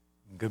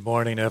Good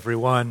morning,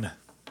 everyone.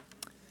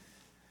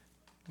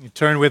 You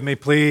turn with me,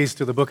 please,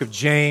 to the book of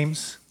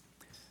James.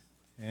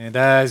 And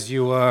as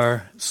you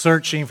are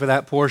searching for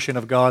that portion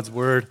of God's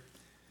Word,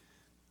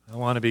 I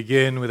want to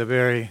begin with a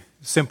very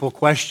simple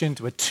question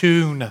to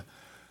attune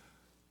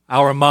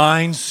our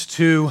minds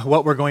to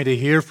what we're going to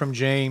hear from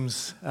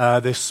James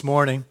this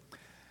morning.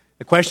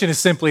 The question is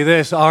simply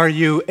this: are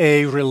you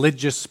a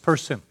religious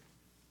person?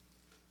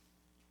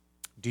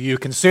 Do you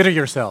consider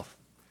yourself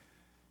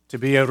to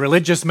be a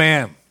religious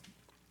man?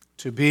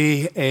 To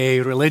be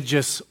a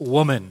religious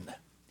woman?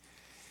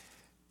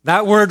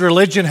 That word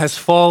religion has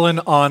fallen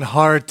on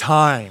hard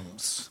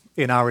times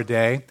in our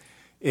day.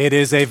 It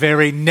is a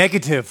very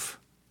negative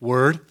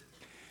word.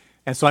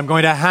 And so I'm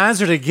going to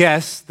hazard a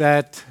guess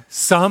that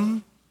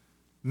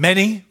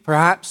many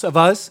perhaps of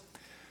us,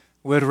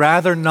 would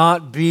rather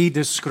not be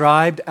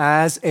described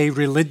as a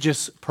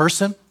religious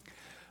person.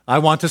 I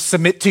want to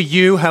submit to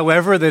you,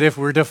 however, that if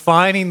we're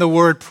defining the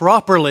word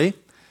properly,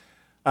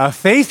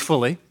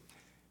 faithfully,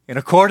 in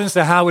accordance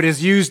to how it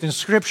is used in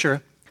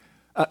Scripture,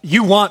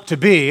 you want to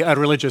be a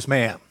religious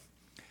man.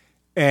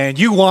 And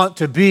you want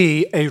to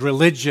be a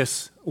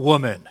religious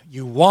woman.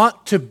 You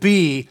want to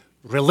be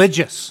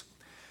religious.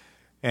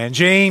 And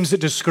James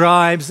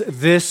describes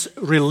this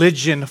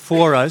religion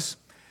for us.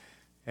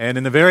 And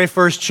in the very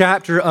first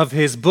chapter of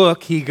his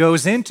book, he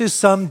goes into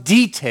some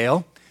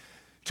detail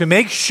to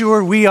make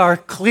sure we are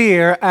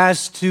clear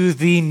as to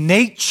the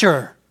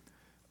nature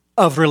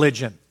of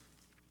religion.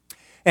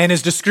 And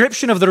his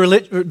description of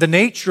the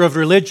nature of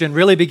religion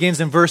really begins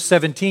in verse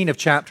 17 of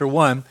chapter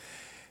 1.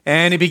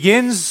 And it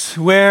begins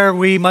where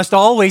we must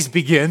always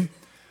begin,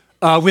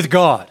 with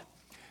God.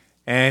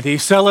 And he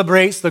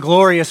celebrates the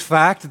glorious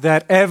fact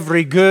that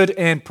every good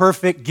and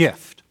perfect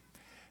gift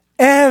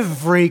that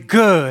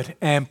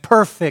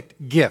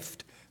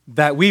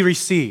we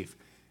receive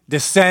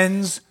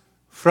descends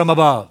from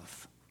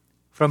above.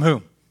 From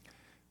whom?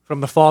 From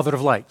the Father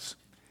of lights,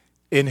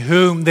 in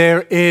whom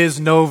there is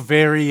no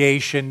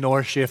variation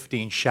nor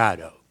shifting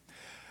shadow.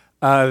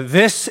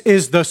 This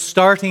is the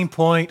starting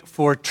point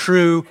for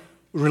true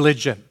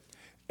religion,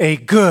 a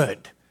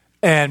good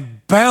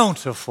and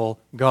bountiful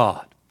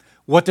God.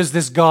 What does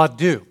this God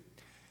do?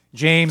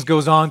 James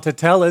goes on to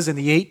tell us in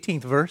the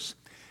 18th verse,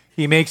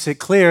 he makes it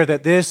clear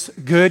that this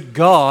good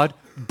God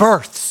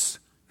births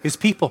his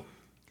people.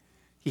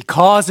 He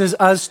causes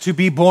us to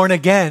be born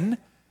again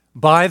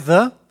by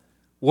the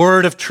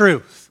word of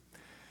truth.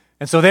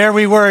 And so there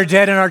we were,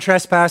 dead in our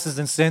trespasses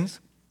and sins.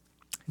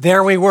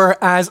 There we were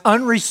as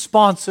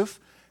unresponsive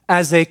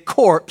as a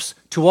corpse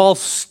to all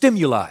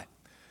stimuli.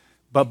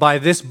 But by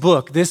this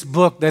book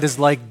that is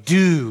like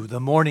dew, the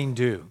morning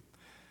dew,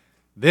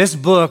 this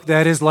book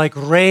that is like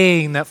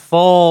rain that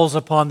falls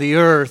upon the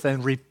earth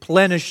and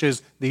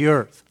replenishes the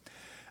earth,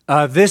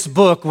 this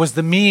book was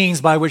the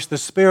means by which the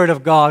Spirit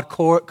of God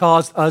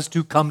caused us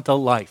to come to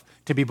life,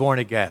 to be born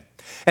again.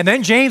 And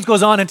then James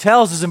goes on and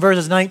tells us in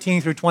verses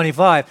 19 through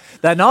 25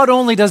 that not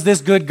only does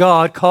this good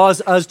God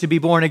cause us to be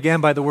born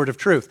again by the word of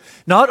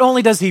truth, not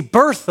only does he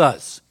birth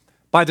us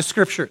by the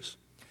Scriptures,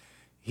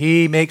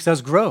 he makes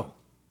us grow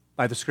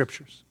by the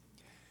Scriptures.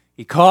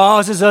 He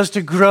causes us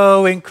to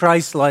grow in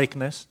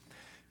Christ-likeness.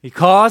 He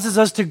causes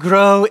us to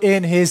grow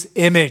in his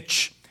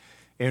image,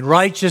 in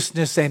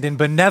righteousness and in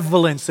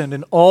benevolence and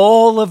in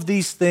all of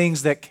these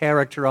things that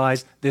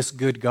characterize this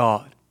good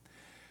God.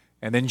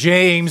 And then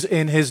James,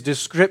 in his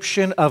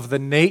description of the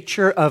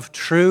nature of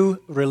true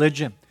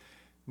religion,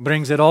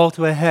 brings it all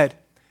to a head.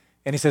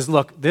 And he says,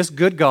 look, this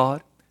good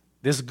God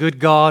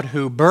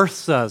who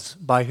births us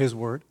by his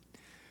word,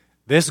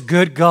 this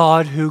good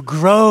God who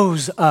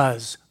grows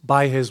us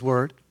by his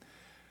word,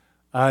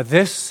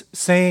 this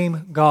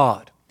same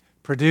God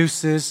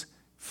produces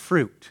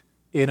fruit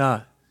in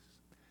us.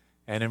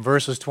 And in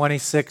verses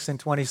 26 and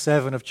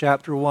 27 of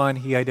chapter 1,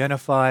 he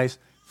identifies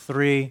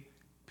three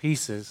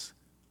pieces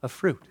of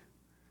fruit: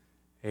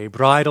 a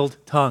bridled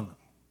tongue,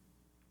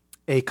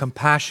 a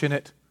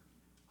compassionate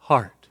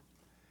heart,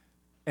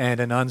 and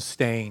an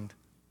unstained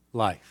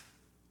life.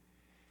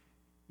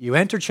 You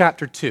enter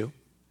chapter 2,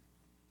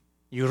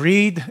 you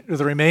read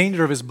the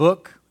remainder of his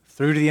book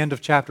through to the end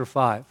of chapter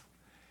 5,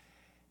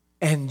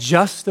 and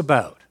just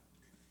about,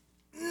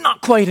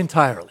 not quite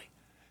entirely,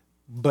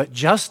 but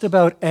just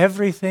about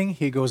everything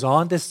he goes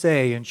on to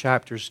say in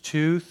chapters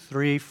 2,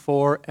 3,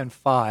 4, and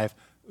 5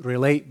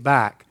 relate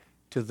back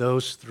to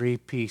those three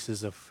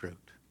pieces of fruit.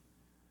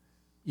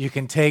 You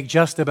can take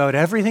just about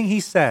everything he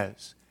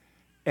says,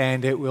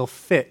 and it will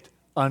fit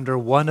under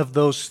one of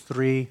those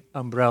three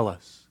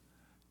umbrellas: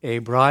 a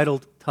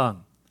bridled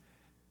tongue,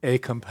 a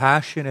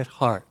compassionate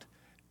heart,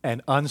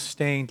 an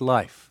unstained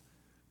life.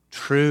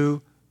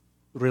 True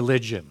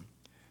religion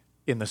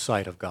in the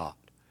sight of God.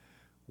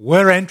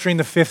 We're entering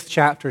the 5th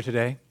chapter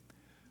today.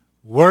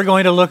 We're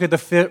going to look at the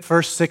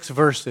first 6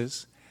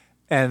 verses,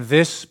 and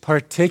this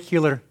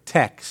particular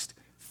text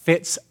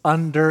fits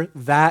under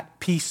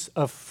that piece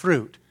of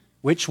fruit.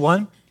 Which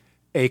one?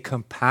 A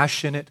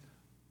compassionate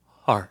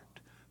heart.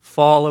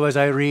 Follow as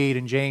I read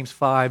in James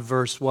 5,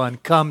 verse 1.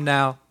 Come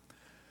now,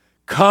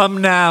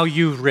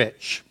 you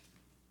rich,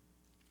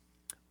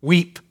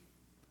 Weep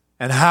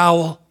and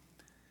howl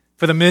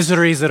for the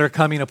miseries that are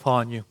coming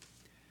upon you.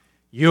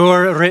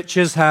 Your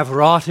riches have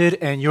rotted,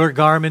 and your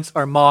garments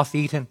are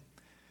moth-eaten.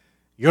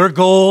 Your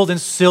gold and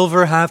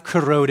silver have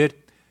corroded,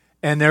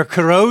 and their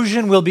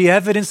corrosion will be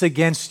evidence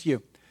against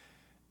you,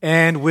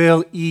 and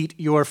will eat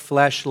your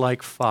flesh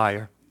like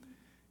fire.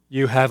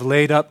 You have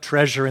laid up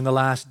treasure in the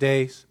last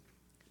days.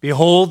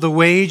 Behold, the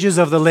wages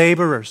of the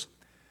laborers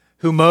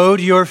who mowed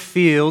your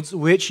fields,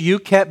 which you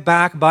kept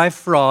back by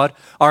fraud,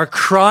 are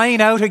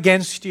crying out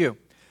against you.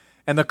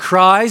 And the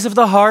cries of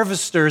the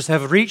harvesters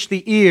have reached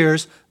the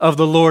ears of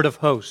the Lord of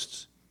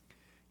hosts.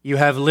 You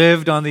have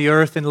lived on the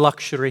earth in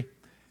luxury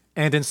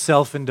and in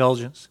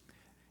self-indulgence.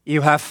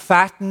 You have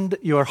fattened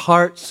your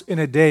hearts in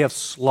a day of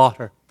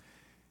slaughter.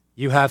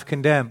 You have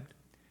condemned.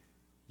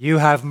 You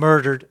have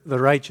murdered the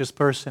righteous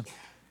person.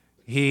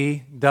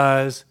 He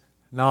does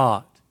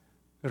not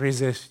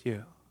resist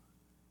you.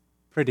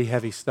 Pretty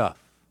heavy stuff.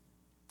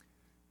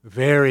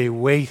 Very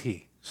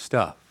weighty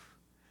stuff.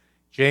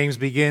 James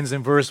begins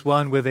in verse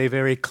 1 with a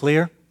very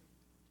clear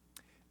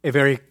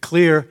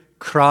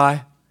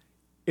cry.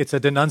 It's a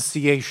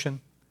denunciation.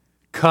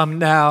 Come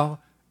now,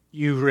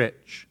 you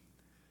rich.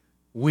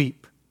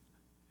 Weep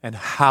and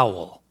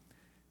howl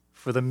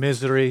for the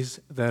miseries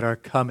that are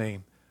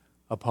coming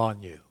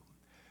upon you.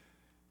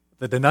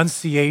 The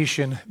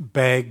denunciation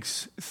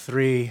begs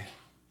three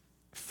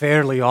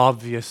fairly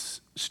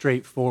obvious,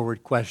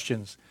 straightforward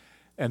questions.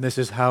 And this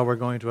is how we're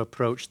going to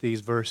approach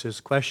these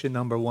verses. Question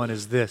number one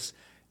is this.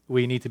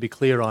 We need to be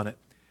clear on it.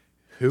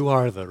 Who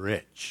are the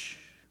rich?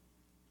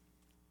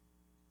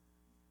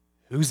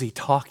 Who's he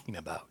talking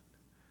about?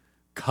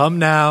 Come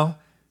now,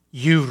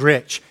 you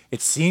rich. It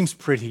seems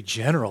pretty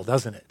general,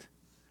 doesn't it?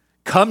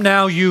 Come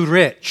now, you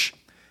rich.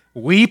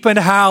 Weep and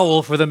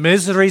howl for the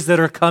miseries that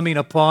are coming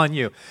upon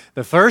you.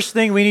 The first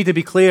thing we need to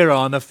be clear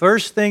on, the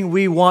first thing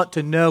we want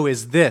to know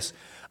is this.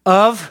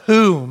 Of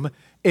whom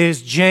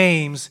is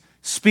James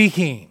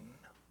speaking?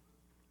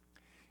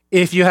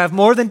 If you have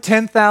more than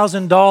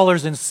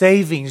 $10,000 in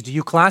savings, do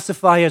you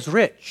classify as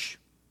rich?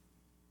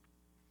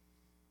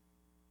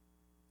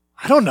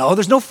 I don't know.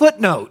 There's no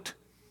footnote.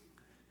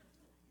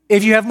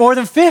 If you have more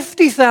than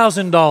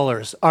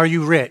 $50,000, are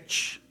you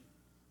rich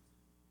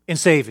in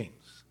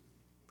savings?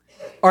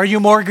 Are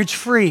you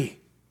mortgage-free?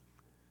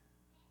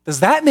 Does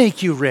that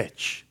make you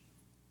rich?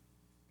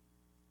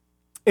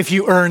 If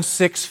you earn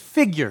 6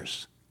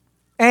 figures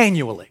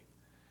annually,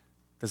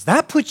 does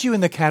that put you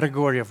in the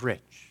category of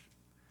rich?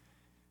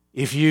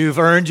 If you've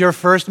earned your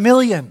first $1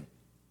 million,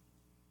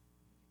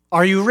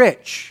 are you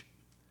rich?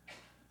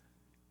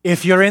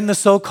 If you're in the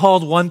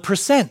so-called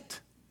 1%,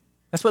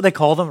 that's what they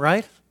call them,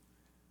 right?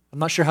 I'm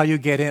not sure how you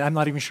get in. I'm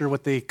not even sure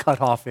what the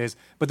cutoff is,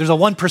 but there's a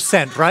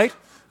 1%, right?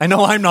 I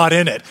know I'm not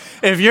in it.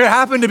 If you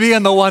happen to be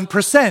in the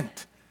 1%,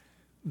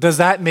 does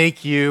that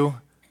make you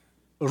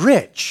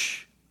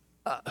rich?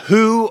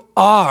 Who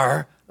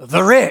are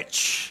the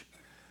rich?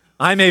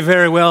 I may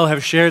very well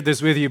have shared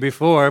this with you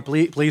before.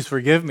 Please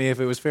forgive me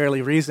if it was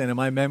fairly recent and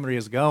my memory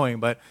is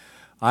going, but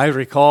I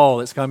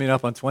recall it's coming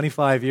up on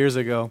 25 years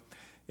ago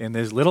in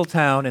this little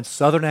town in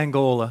southern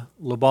Angola,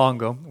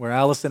 Lubango, where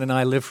Allison and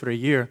I lived for a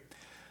year.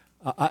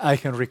 I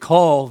can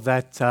recall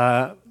that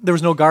there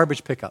was no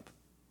garbage pickup.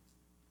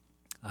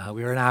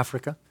 We were in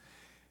Africa.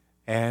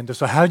 And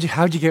so how'd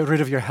you get rid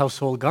of your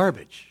household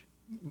garbage?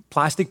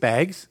 Plastic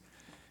bags.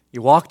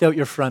 You walked out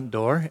your front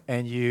door,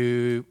 and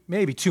you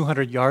maybe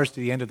 200 yards to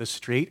the end of the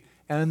street,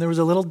 and then there was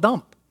a little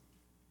dump.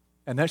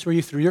 And that's where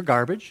you threw your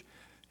garbage.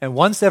 And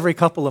once every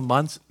couple of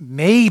months,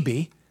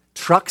 maybe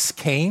trucks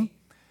came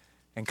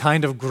and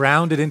kind of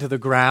ground it into the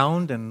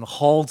ground and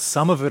hauled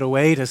some of it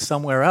away to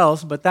somewhere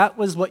else, but that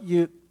was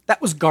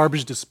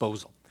garbage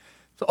disposal.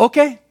 So,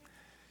 okay.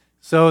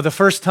 So the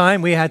first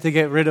time we had to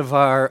get rid of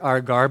our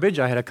garbage,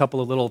 I had a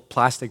couple of little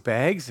plastic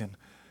bags and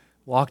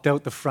walked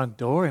out the front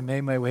door and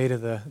made my way to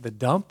the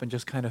dump and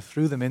just kind of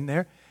threw them in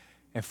there.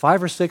 And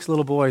 5 or 6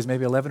 little boys,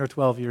 maybe 11 or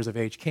 12 years of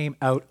age, came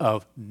out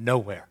of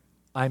nowhere.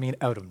 I mean,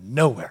 out of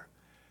nowhere.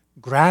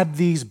 Grabbed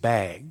these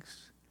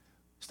bags,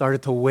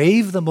 started to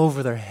wave them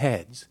over their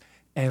heads,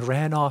 and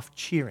ran off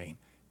cheering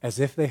as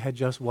if they had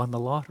just won the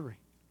lottery.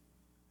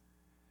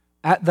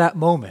 At that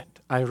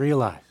moment, I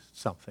realized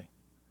something.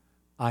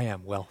 I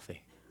am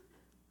wealthy.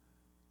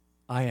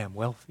 I am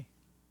wealthy.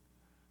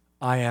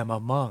 I am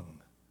among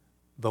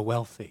the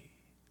wealthy.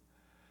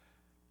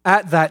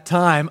 At that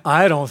time,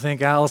 I don't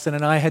think Allison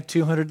and I had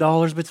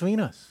 $200 between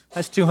us.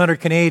 That's 200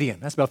 Canadian.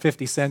 That's about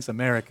 50 cents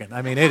American.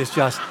 I mean, it is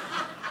just,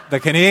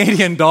 the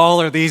Canadian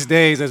dollar these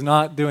days is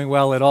not doing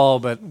well at all,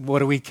 but what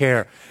do we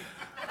care?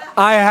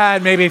 I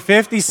had maybe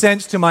 50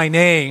 cents to my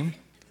name.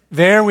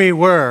 There we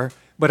were.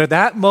 But at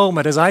that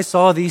moment, as I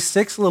saw these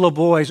 6 little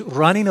boys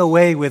running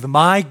away with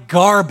my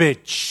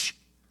garbage,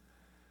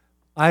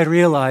 I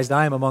realized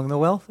I am among the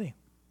wealthy.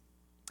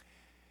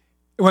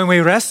 When we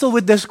wrestle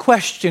with this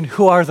question,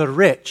 who are the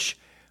rich,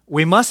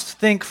 we must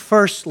think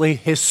firstly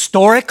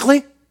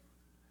historically,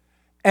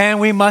 and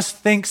we must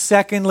think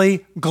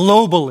secondly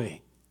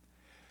globally.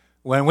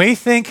 When we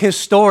think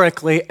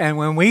historically and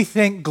when we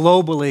think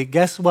globally,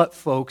 guess what,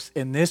 folks?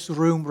 In this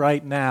room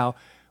right now,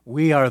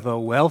 we are the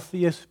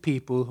wealthiest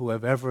people who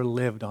have ever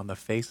lived on the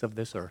face of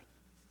this earth.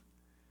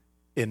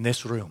 In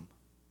this room.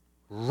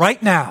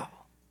 Right now,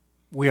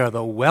 we are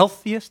the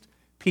wealthiest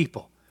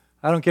people.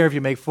 I don't care if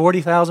you make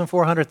 40,000,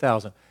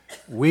 400,000.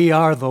 We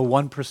are the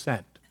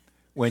 1%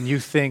 when you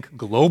think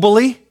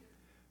globally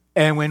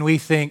and when we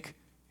think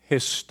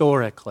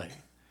historically.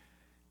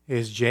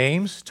 Is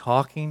James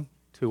talking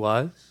to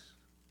us?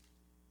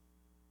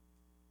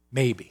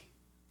 Maybe.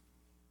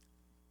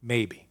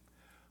 Maybe.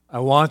 I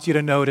want you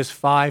to notice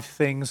 5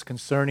 things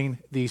concerning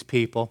these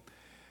people.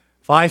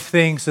 5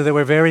 things so that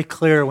we're very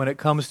clear when it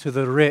comes to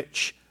the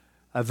rich,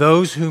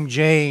 those whom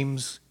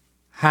James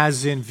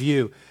has in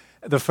view.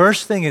 The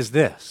first thing is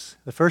this.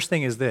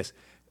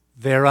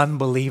 They're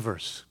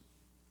unbelievers.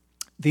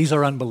 These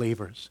are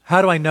unbelievers.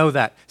 How do I know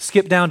that?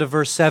 Skip down to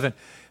verse 7.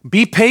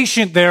 Be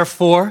patient,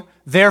 therefore.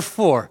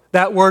 Therefore,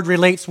 that word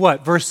relates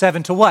what? Verse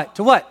 7 to what?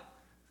 To what?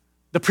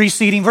 The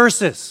preceding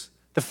verses.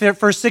 The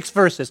first 6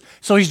 verses.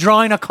 So he's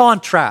drawing a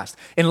contrast.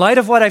 In light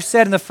of what I've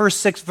said in the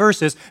first 6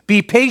 verses,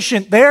 be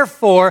patient,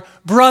 therefore,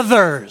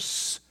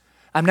 brothers.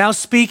 I'm now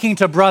speaking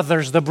to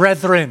brothers, the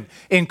brethren,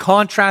 in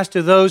contrast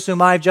to those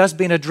whom I've just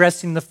been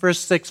addressing in the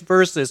first 6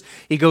 verses.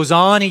 He goes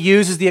on, he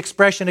uses the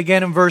expression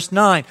again in verse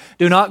 9.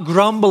 Do not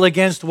grumble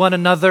against one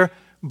another,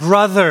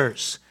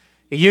 brothers.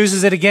 He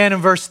uses it again in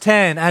verse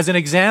 10 as an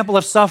example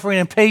of suffering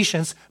and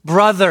patience,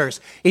 brothers.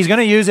 He's going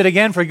to use it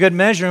again for good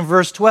measure in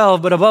verse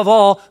 12, but above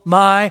all,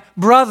 my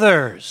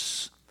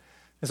brothers.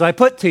 As I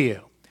put to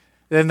you,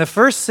 that in the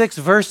first 6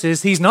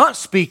 verses, he's not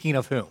speaking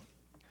of whom?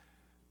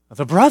 Of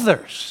the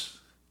brothers.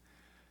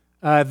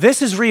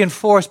 This is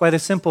reinforced by the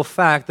simple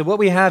fact that what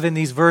we have in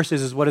these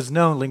verses is what is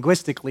known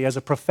linguistically as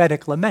a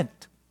prophetic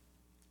lament.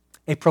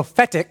 A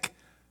prophetic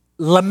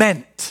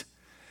lament.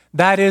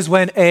 That is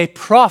when a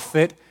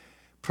prophet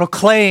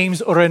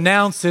proclaims or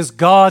announces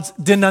God's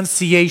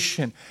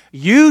denunciation,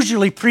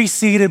 usually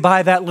preceded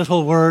by that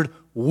little word,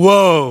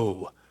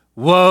 woe,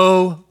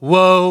 woe,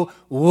 woe,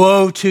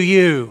 woe to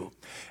you.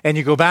 And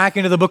you go back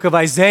into the book of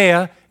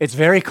Isaiah, it's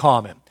very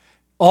common.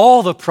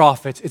 All the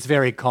prophets, it's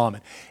very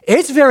common.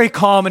 It's very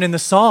common in the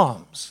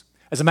Psalms.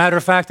 As a matter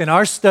of fact, in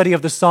our study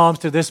of the Psalms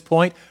to this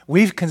point,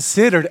 we've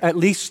considered at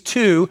least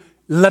 2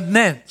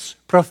 laments,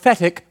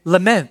 prophetic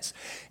laments.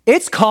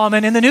 It's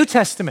common in the New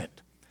Testament.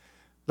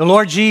 The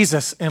Lord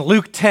Jesus in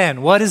Luke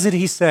 10, what is it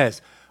he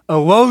says?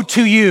 Woe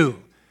to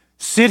you,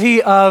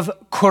 city of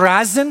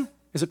Chorazin.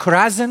 Is it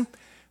Chorazin?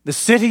 The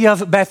city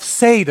of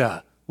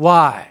Bethsaida.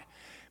 Why?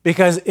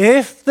 Because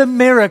if the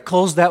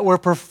miracles that were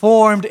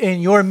performed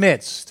in your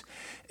midst,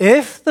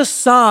 if the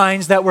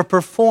signs that were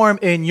performed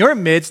in your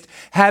midst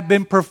had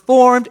been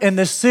performed in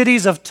the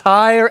cities of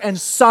Tyre and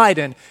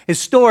Sidon,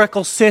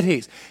 historical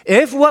cities,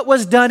 if what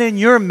was done in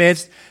your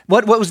midst,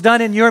 what was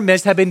done in your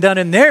midst had been done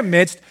in their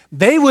midst,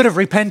 they would have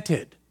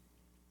repented.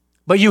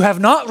 But you have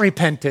not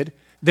repented,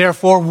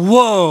 therefore,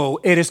 woe,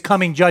 it is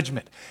coming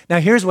judgment. Now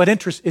here's what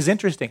is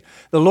interesting.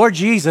 The Lord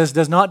Jesus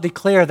does not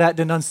declare that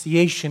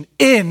denunciation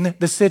in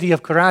the city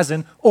of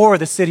Chorazin or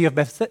the city of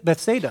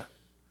Bethsaida.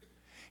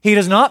 He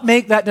does not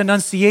make that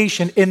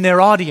denunciation in their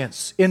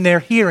audience, in their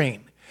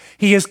hearing.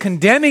 He is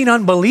condemning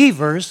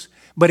unbelievers,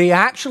 but he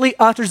actually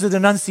utters the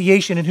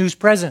denunciation in whose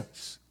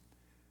presence?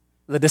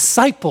 The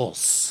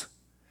disciples.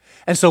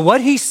 And so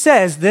what he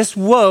says, this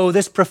woe,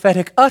 this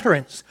prophetic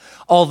utterance,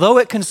 although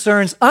it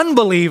concerns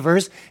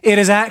unbelievers, it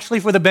is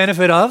actually for the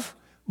benefit of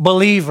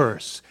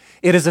believers.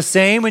 It is the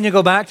same when you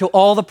go back to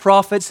all the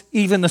prophets,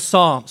 even the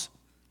Psalms.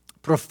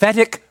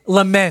 Prophetic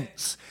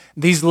laments.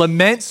 These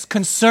laments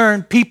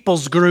concern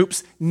people's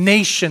groups,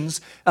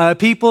 nations,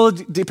 people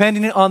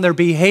depending on their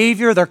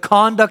behavior, their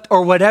conduct,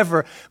 or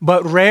whatever.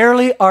 But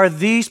rarely are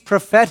these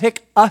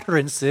prophetic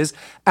utterances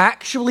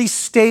actually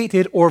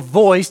stated or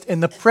voiced in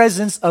the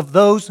presence of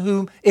those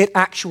whom it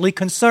actually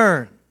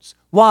concerns.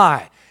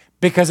 Why?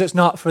 Because it's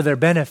not for their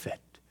benefit.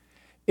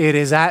 It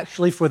is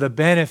actually for the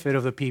benefit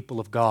of the people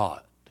of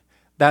God.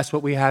 That's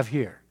what we have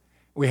here.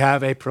 We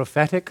have a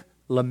prophetic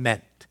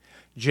lament.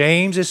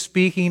 James is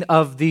speaking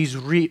of these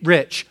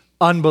rich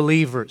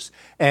unbelievers,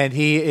 and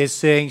he is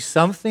saying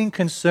something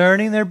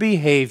concerning their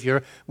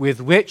behavior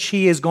with which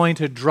he is going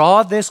to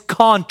draw this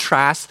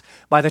contrast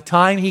by the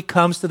time he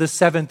comes to the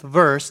 7th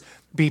verse.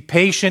 Be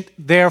patient,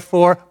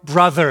 therefore,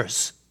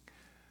 brothers,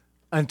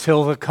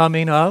 until the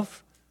coming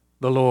of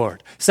the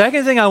Lord.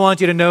 Second thing I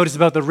want you to notice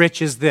about the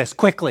rich is this,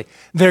 quickly.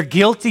 They're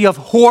guilty of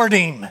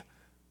hoarding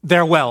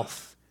their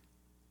wealth.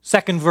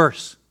 2nd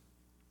verse.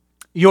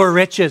 Your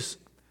riches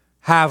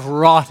have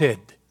rotted,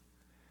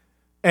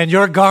 and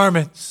your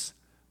garments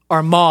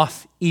are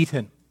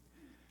moth-eaten.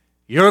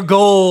 Your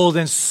gold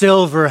and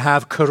silver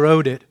have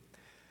corroded,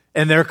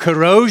 and their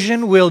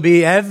corrosion will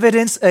be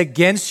evidence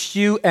against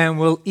you and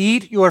will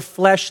eat your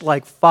flesh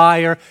like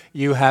fire.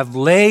 You have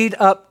laid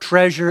up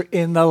treasure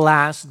in the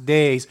last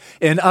days.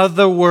 In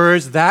other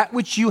words, that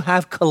which you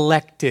have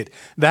collected,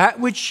 that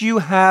which you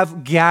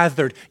have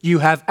gathered, you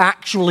have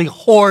actually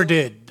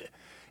hoarded.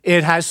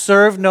 It has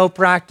served no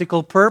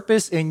practical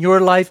purpose in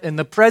your life in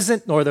the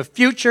present nor the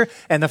future,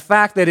 and the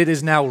fact that it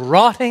is now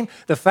rotting,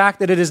 the fact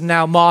that it is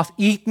now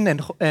moth-eaten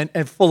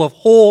and full of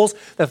holes,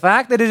 the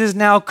fact that it is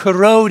now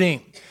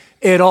corroding,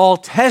 it all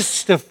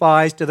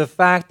testifies to the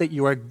fact that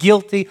you are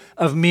guilty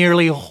of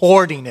merely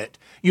hoarding it.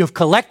 You have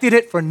collected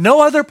it for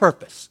no other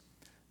purpose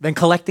than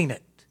collecting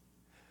it.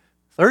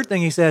 Third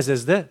thing he says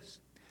is this: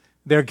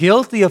 they're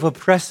guilty of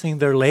oppressing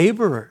their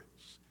laborers.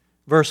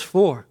 Verse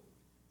 4.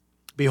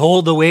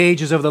 Behold, the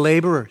wages of the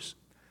laborers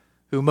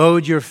who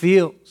mowed your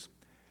fields,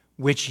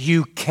 which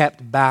you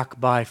kept back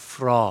by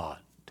fraud,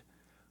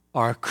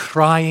 are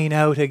crying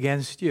out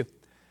against you.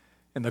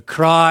 And the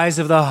cries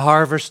of the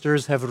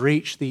harvesters have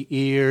reached the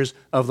ears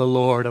of the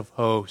Lord of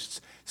hosts.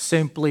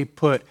 Simply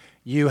put,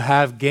 you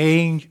have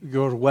gained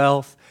your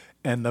wealth,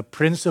 and the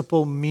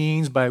principal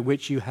means by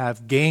which you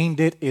have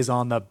gained it is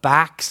on the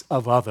backs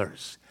of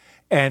others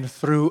and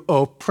through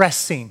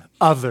oppressing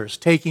others,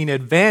 taking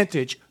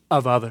advantage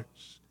of others.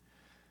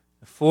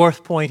 The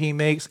fourth point he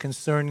makes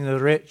concerning the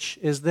rich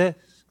is this: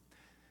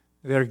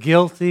 they're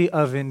guilty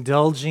of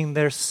indulging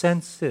their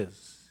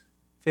senses.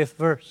 Fifth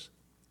verse.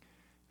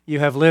 You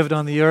have lived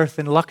on the earth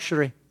in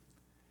luxury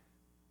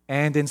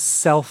and in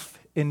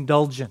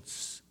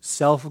self-indulgence,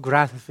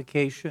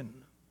 self-gratification.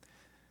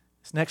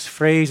 This next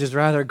phrase is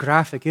rather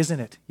graphic, isn't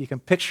it? You can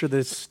picture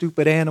this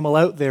stupid animal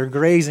out there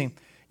grazing.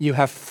 You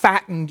have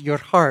fattened your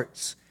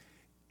hearts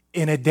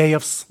in a day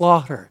of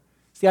slaughter.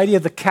 It's the idea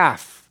of the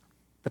calf,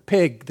 the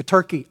pig, the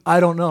turkey, I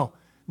don't know.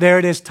 There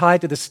it is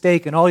tied to the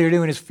stake, and all you're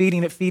doing is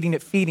feeding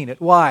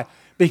it. Why?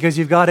 Because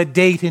you've got a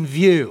date in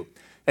view,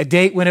 a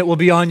date when it will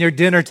be on your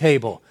dinner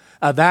table.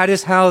 That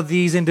is how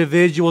these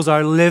individuals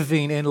are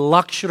living, in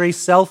luxury,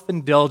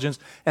 self-indulgence,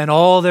 and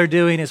all they're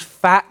doing is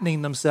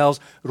fattening themselves,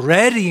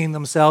 readying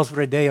themselves for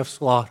a day of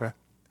slaughter.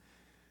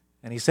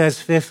 And he says,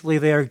 fifthly,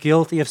 they are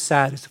guilty of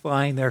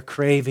satisfying their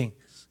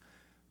cravings.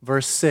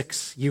 Verse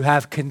 6, you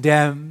have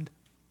condemned,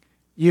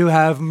 you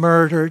have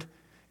murdered.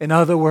 In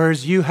other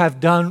words, you have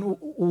done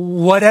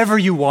whatever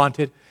you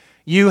wanted.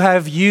 You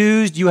have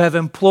used, you have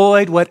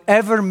employed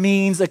whatever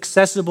means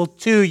accessible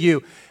to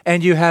you,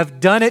 and you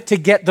have done it to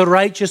get the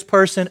righteous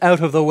person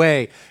out of the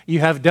way. You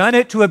have done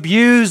it to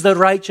abuse the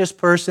righteous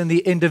person,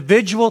 the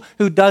individual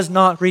who does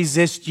not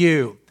resist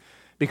you,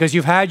 because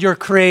you've had your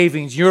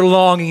cravings, your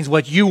longings,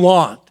 what you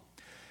want,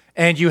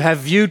 and you have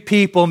viewed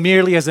people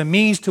merely as a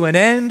means to an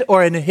end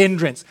or a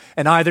hindrance,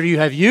 and either you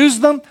have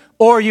used them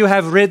or you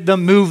have rid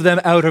them, moved them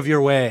out of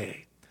your way.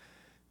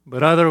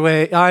 But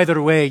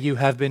either way, you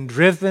have been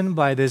driven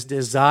by this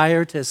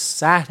desire to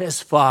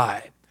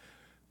satisfy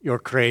your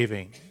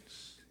cravings.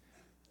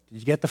 Did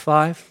you get the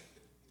 5?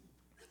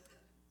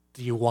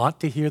 Do you want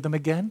to hear them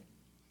again?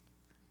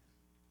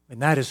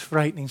 And that is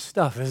frightening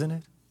stuff, isn't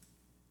it?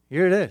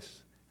 Here it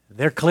is.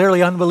 They're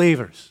clearly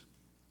unbelievers.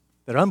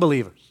 They're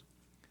unbelievers.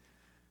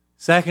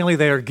 Secondly,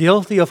 they are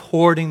guilty of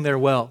hoarding their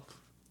wealth.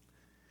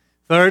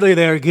 Thirdly,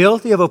 they are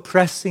guilty of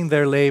oppressing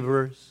their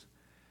laborers.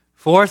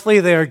 Fourthly,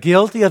 they are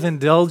guilty of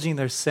indulging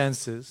their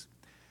senses.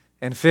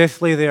 And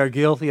fifthly, they are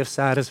guilty of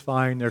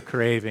satisfying their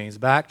cravings.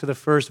 Back to the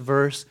first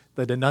verse,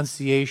 the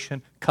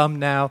denunciation, come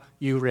now,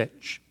 you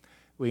rich.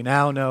 We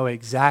now know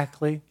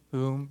exactly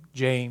whom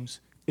James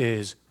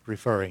is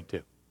referring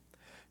to.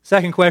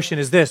 Second question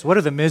is this: what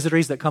are the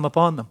miseries that come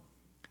upon them?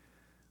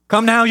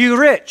 Come now, you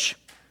rich.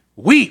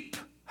 Weep,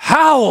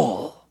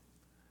 howl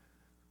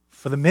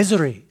for the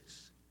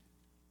miseries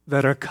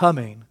that are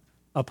coming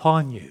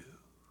upon you.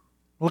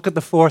 Look at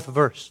the fourth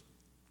verse.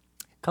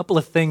 A couple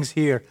of things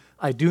here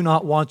I do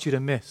not want you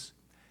to miss.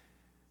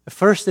 The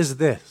first is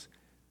this: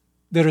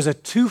 there is a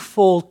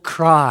twofold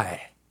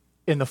cry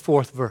in the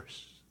fourth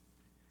verse.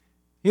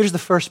 Here's the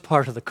first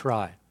part of the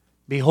cry.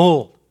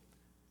 Behold,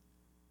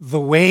 the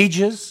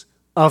wages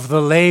of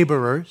the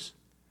laborers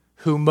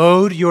who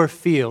mowed your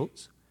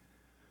fields,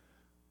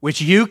 which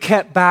you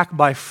kept back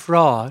by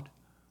fraud,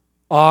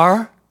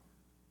 are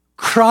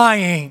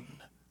crying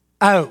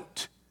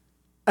out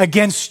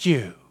against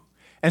you.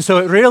 And so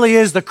it really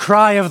is the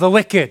cry of the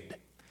wicked.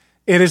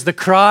 It is the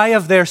cry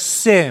of their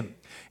sin.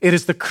 It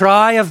is the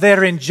cry of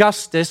their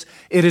injustice.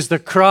 It is the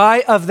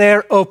cry of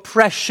their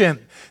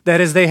oppression.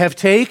 That is, they have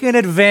taken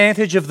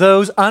advantage of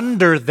those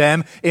under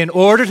them in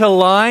order to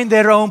line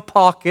their own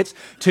pockets,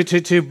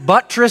 to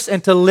buttress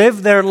and to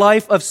live their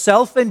life of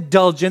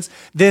self-indulgence.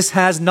 This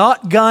has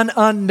not gone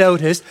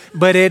unnoticed,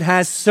 but it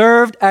has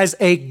served as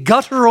a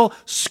guttural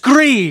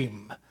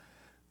scream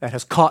that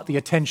has caught the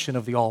attention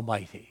of the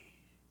Almighty.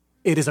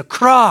 It is a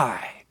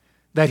cry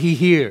that he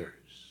hears.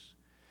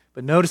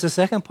 But notice the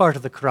second part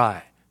of the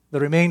cry,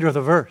 the remainder of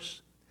the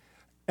verse.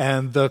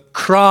 And the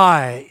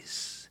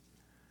cries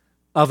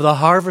of the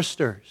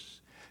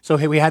harvesters. So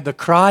here we had the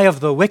cry of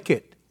the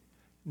wicked.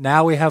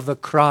 Now we have the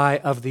cry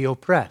of the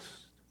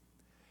oppressed.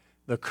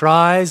 The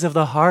cries of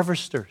the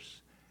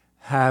harvesters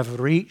have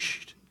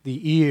reached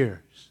the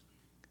ears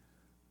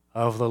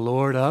of the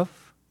Lord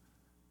of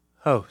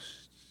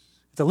hosts.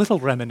 It's a little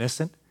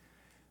reminiscent.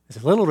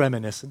 It's a little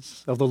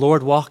reminiscence of the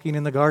Lord walking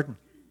in the garden,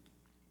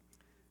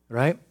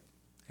 right?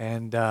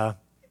 And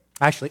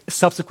Actually,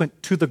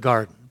 subsequent to the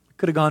garden.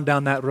 Could have gone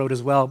down that road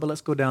as well, but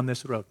let's go down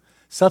this road.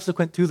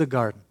 Subsequent to the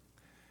garden.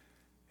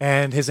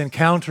 And his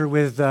encounter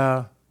with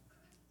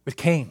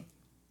Cain.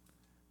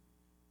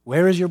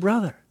 Where is your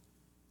brother?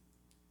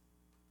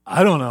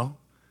 I don't know.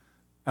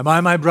 Am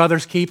I my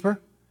brother's keeper?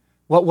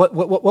 What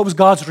was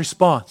God's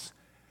response?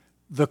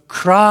 The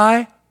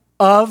cry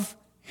of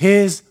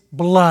his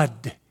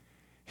blood.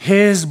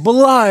 His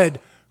blood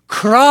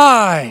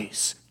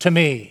cries to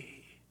me.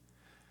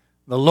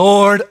 The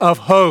Lord of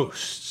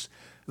hosts,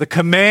 the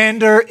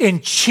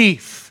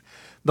commander-in-chief,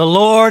 the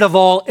Lord of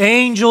all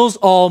angels,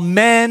 all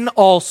men,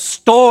 all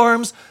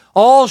storms,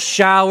 all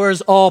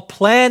showers, all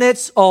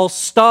planets, all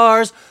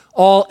stars,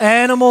 all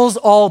animals,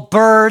 all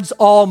birds,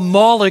 all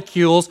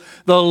molecules,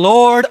 the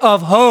Lord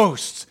of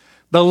hosts,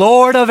 the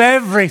Lord of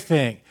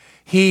everything.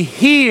 He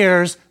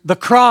hears the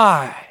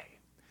cry.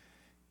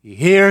 He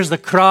hears the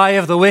cry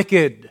of the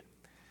wicked,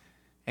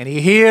 and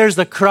he hears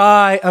the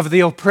cry of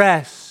the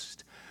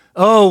oppressed.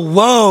 Oh,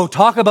 woe,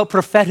 talk about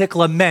prophetic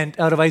lament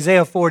out of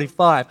Isaiah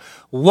 45.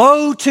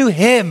 Woe to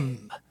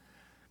him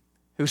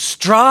who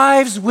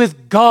strives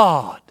with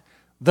God,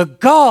 the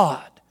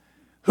God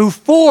who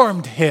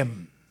formed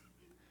him.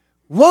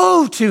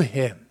 Woe to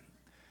him.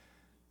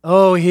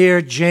 Oh,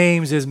 here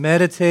James is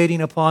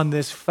meditating upon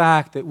this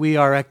fact that we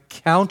are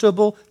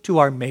accountable to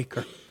our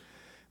Maker.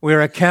 We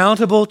are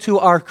accountable to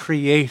our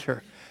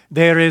Creator.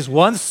 There is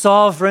one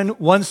sovereign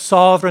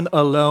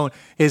alone.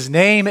 His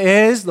name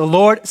is the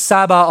Lord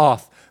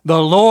Sabaoth,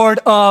 the Lord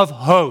of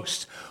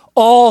hosts.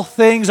 All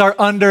things are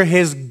under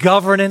his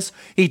governance.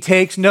 He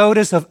takes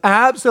notice of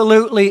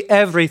absolutely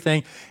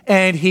everything,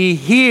 and he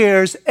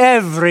hears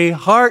every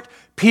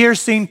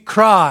heart-piercing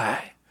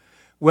cry,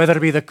 whether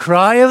it be the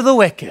cry of the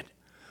wicked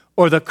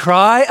or the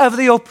cry of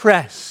the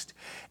oppressed.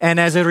 And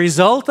as a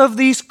result of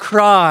these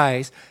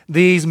cries,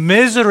 these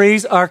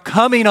miseries are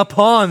coming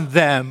upon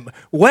them.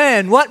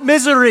 When? What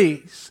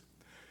miseries?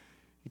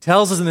 He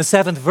tells us in the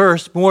 7th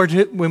verse,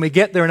 when we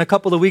get there in a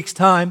couple of weeks'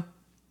 time,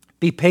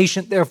 be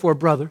patient, therefore,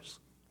 brothers,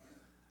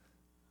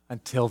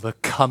 until the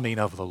coming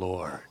of the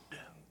Lord.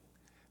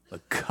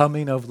 The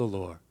coming of the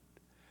Lord.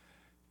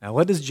 Now,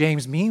 what does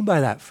James mean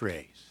by that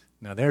phrase?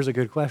 Now, there's a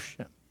good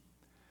question.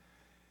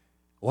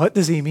 What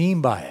does he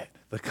mean by it?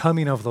 The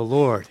coming of the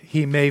Lord.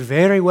 He may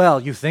very well,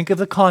 you think of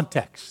the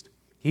context.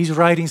 He's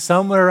writing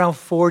somewhere around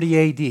 40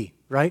 A.D.,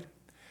 right?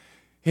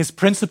 His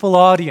principal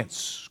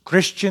audience,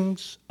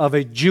 Christians of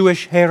a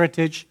Jewish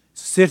heritage,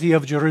 city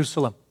of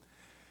Jerusalem.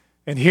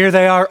 And here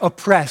they are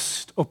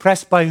oppressed.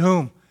 Oppressed by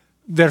whom?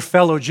 Their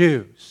fellow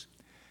Jews.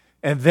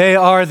 And they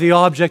are the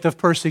object of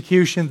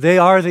persecution. They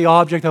are the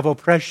object of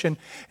oppression.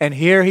 And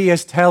here he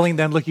is telling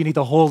them, look, you need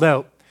to hold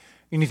out.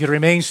 You need to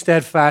remain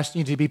steadfast.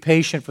 You need to be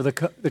patient, for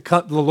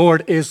the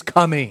Lord is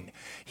coming.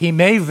 He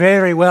may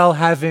very well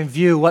have in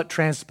view what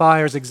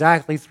transpires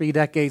exactly 3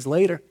 decades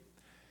later.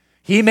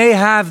 He may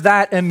have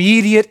that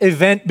immediate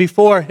event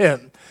before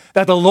him,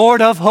 that the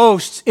Lord of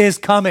hosts is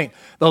coming.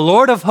 The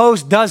Lord of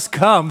hosts does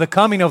come, the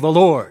coming of the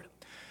Lord.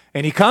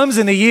 And he comes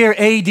in the year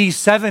AD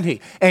 70,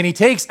 and he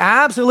takes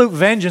absolute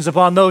vengeance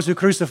upon those who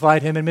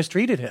crucified him and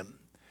mistreated him.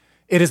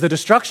 It is the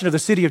destruction of the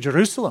city of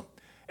Jerusalem.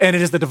 And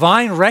it is the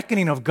divine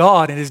reckoning of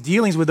God and his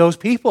dealings with those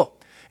people.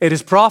 It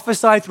is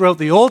prophesied throughout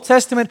the Old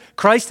Testament.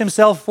 Christ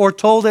himself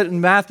foretold it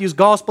in Matthew's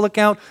gospel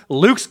account,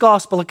 Luke's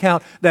gospel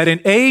account, that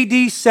in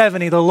AD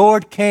 70 the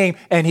Lord came,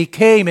 and he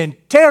came in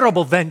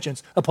terrible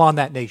vengeance upon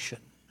that nation.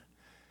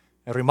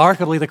 And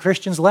remarkably, the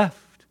Christians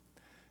left.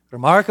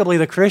 Remarkably,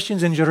 the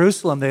Christians in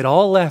Jerusalem, they'd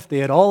all left, they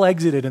had all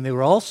exited, and they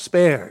were all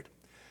spared.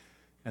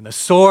 And the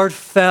sword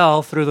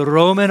fell through the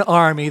Roman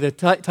army,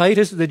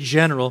 Titus the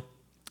general,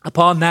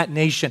 upon that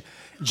nation.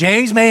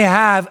 James may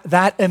have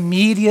that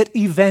immediate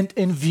event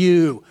in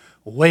view.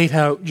 Wait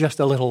out just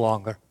a little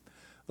longer.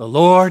 The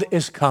Lord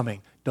is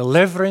coming.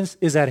 Deliverance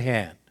is at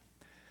hand.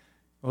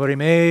 Or he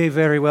may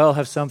very well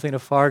have something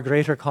of far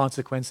greater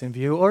consequence in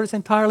view, or it's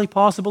entirely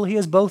possible he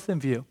has both in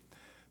view.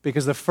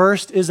 Because the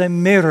first is a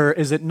mirror,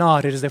 is it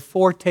not? It is a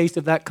foretaste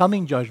of that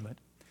coming judgment.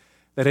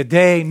 That a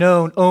day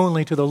known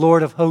only to the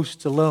Lord of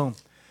hosts alone.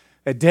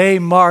 A day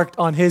marked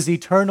on his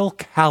eternal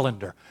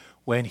calendar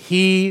when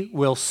he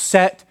will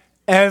set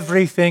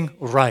everything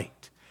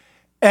right.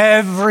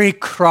 Every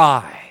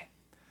cry,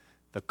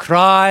 the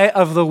cry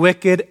of the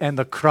wicked and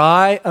the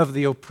cry of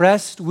the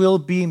oppressed will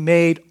be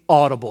made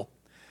audible.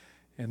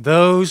 And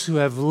those who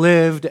have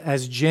lived,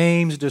 as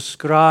James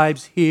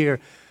describes here,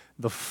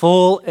 the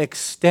full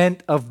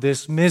extent of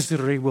this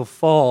misery will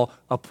fall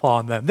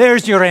upon them.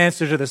 There's your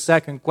answer to the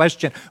second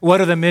question.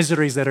 What are the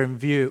miseries that are in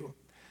view?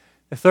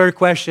 The third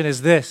question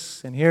is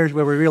this, and here's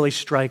where we really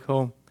strike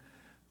home.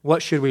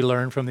 What should we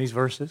learn from these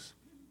verses?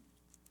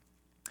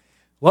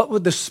 What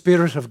would the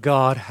Spirit of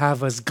God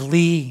have us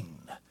glean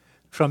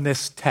from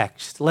this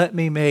text? Let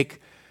me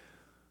make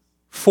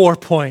 4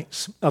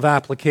 points of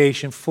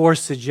application, 4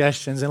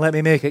 suggestions, and let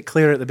me make it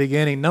clear at the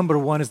beginning. Number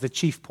 1 is the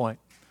chief point.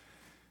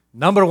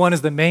 Number 1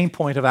 is the main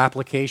point of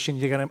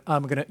application.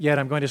 I'm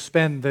going to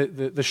spend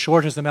the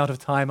shortest amount of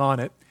time on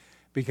it.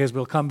 because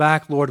we'll come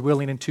back, Lord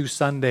willing, in 2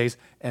 Sundays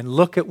and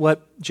look at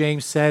what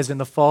James says in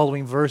the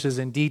following verses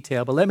in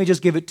detail. But let me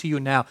just give it to you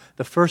now.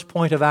 The first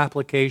point of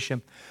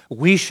application,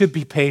 we should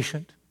be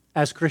patient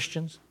as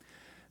Christians.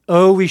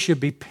 Oh, we should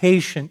be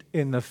patient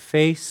in the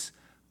face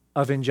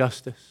of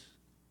injustice.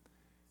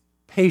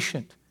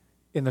 Patient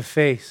in the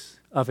face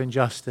of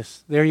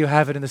injustice. There you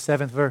have it in the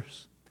 7th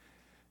verse.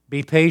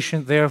 Be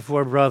patient,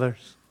 therefore,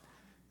 brothers,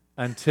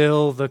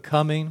 until the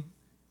coming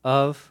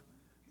of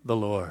the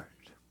Lord.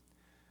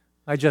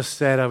 I just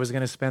said I was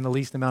going to spend the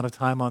least amount of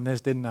time on this,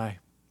 didn't I?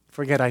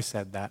 Forget I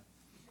said that.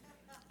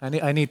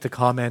 I need to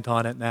comment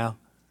on it now.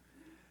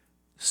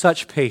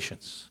 Such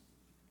patience,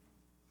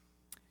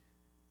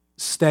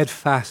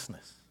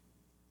 steadfastness,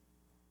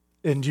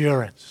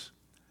 endurance,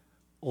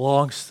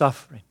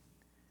 long-suffering.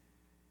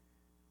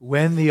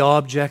 When the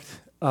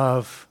object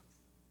of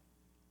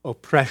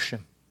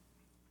oppression,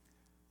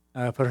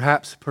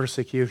 perhaps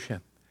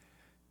persecution,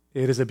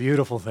 it is a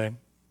beautiful thing.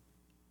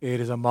 It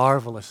is a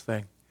marvelous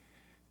thing.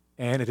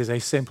 And it is a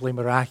simply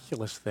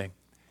miraculous thing.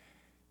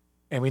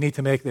 And we need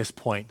to make this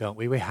point, don't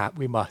we?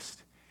 We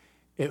must.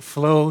 It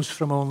flows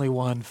from only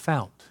one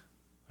fount,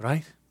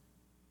 right?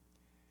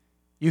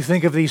 You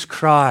think of these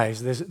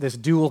cries, this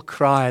dual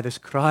cry, this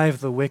cry of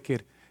the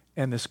wicked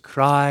and this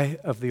cry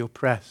of the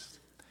oppressed.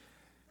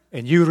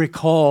 And you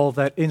recall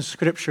that in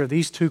Scripture,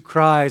 these two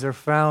cries are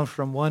found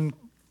from one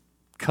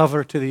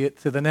cover to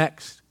the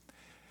next.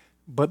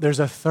 But there's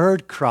a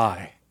third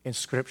cry in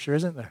Scripture,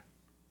 isn't there?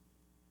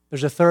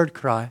 There's a third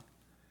cry.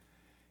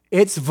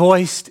 It's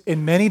voiced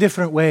in many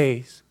different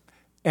ways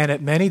and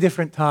at many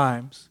different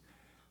times,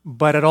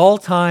 but at all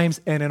times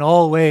and in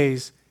all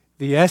ways,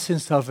 the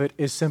essence of it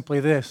is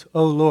simply this: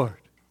 O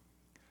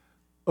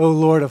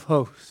Lord of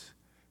hosts,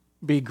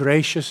 be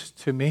gracious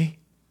to me,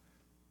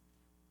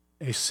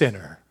 a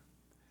sinner.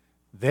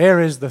 There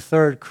is the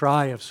third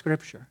cry of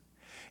Scripture.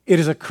 It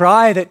is a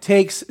cry that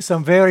takes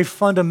some very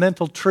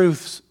fundamental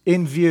truths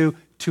in view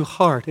to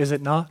heart, is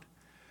it not?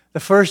 The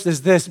first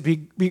is this: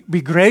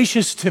 be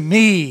gracious to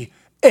me,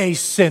 a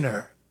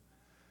sinner.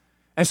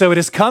 And so it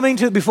is coming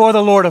before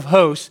the Lord of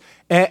hosts,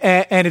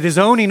 and it is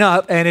owning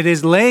up, and it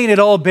is laying it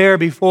all bare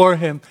before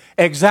Him,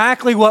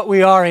 exactly what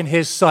we are in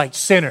His sight: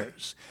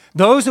 sinners.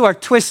 Those who are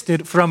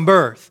twisted from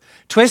birth,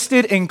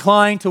 twisted,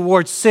 inclined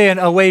towards sin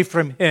away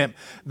from Him.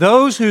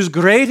 Those whose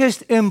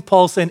greatest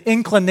impulse and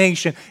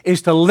inclination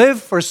is to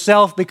live for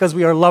self because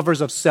we are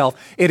lovers of self.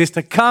 It is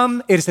to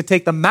come, it is to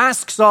take the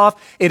masks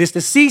off, it is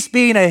to cease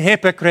being a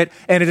hypocrite,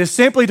 and it is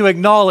simply to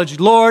acknowledge,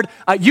 Lord,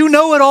 you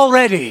know it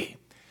already.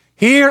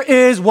 Here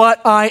is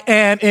what I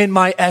am in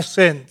my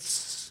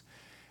essence.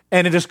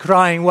 And it is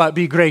crying what?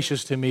 Be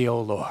gracious to me,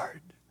 O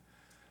Lord.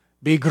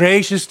 Be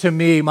gracious to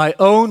me, my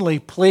only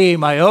plea,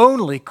 my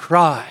only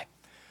cry.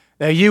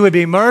 That you would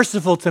be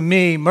merciful to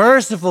me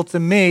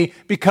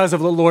because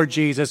of the Lord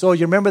Jesus. Oh,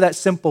 you remember that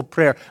simple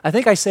prayer. I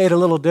think I say it a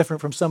little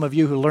different from some of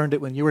you who learned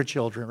it when you were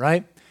children,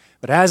 right?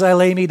 But as I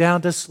lay me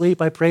down to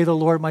sleep, I pray the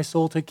Lord my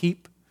soul to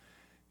keep.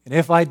 And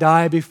if I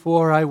die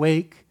before I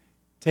wake,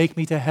 take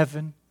me to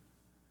heaven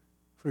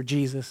for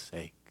Jesus'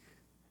 sake.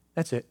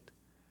 That's it.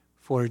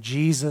 For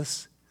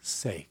Jesus'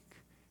 sake.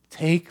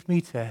 Take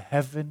me to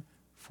heaven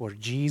for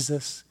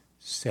Jesus'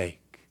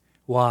 sake.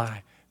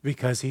 Why?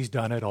 Because He's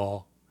done it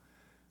all.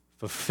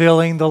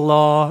 Fulfilling the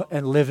law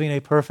and living a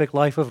perfect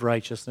life of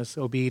righteousness,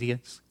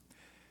 obedience,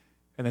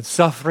 and then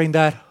suffering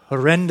that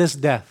horrendous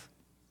death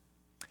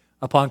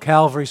upon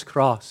Calvary's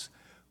cross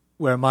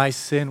where my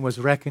sin was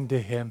reckoned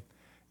to Him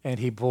and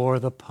He bore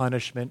the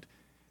punishment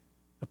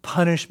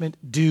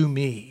due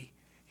me.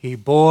 He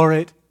bore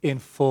it in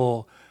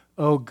full.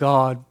 Oh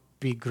God,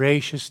 be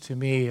gracious to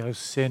me, a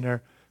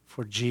sinner,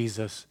 for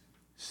Jesus'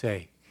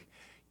 sake.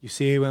 You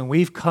see, when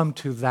we've come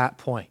to that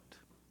point,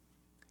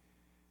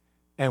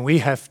 and we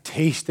have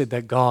tasted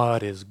that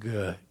God is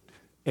good,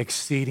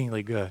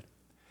 exceedingly good,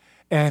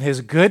 and His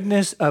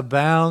goodness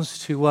abounds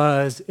to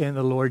us in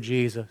the Lord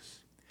Jesus.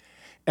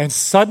 And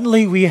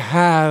suddenly we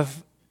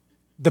have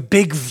the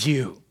big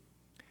view.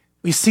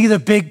 We see the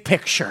big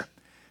picture.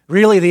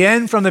 Really, the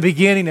end from the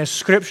beginning as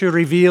Scripture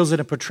reveals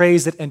it and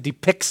portrays it and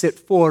depicts it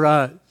for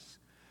us.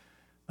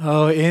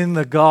 Oh, in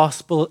the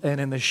gospel and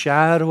in the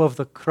shadow of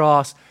the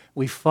cross,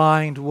 we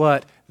find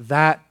what?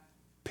 That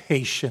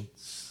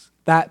patience.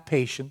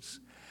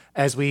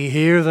 As we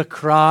hear the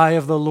cry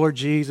of the Lord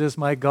Jesus,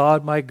 my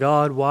God,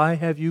 why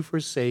have you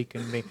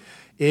forsaken me?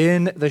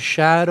 In the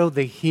shadow,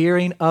 the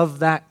hearing of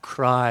that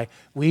cry,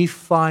 we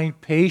find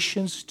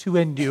patience to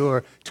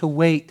endure, to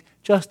wait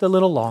just a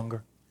little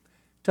longer,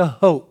 to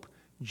hope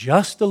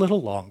just a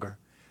little longer,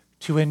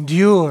 to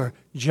endure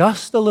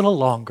just a little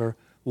longer.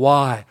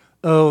 Why?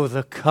 Oh,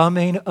 the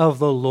coming of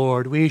the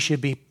Lord. We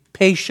should be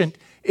patient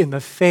in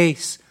the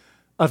face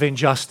of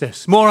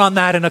injustice. More on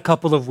that in a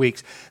couple of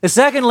weeks. The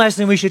second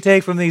lesson we should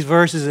take from these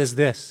verses is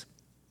this.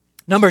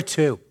 Number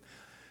 2,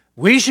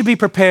 we should be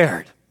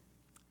prepared,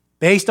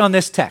 based on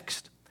this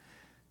text,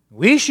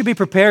 we should be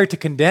prepared to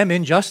condemn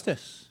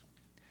injustice.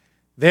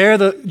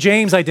 There,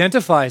 James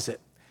identifies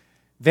it.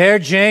 There,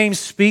 James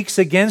speaks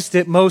against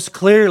it most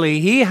clearly.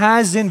 He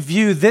has in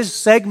view this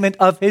segment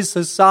of his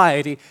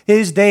society,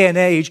 his day and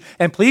age.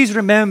 And please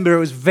remember, it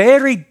was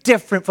very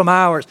different from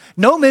ours.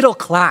 No middle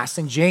class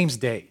in James'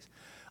 days.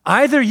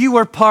 Either you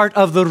were part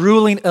of the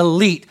ruling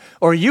elite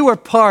or you were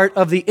part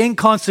of the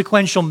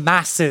inconsequential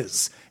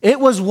masses. It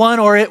was one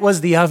or it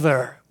was the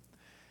other.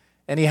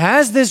 And he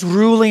has this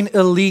ruling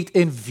elite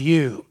in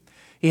view.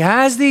 He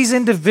has these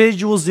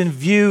individuals in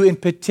view in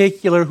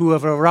particular who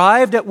have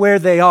arrived at where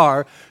they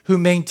are, who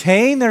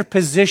maintain their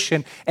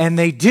position, and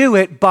they do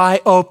it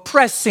by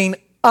oppressing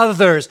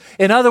others.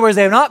 In other words,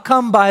 they have not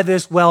come by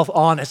this wealth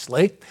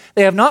honestly.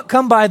 They have not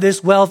come by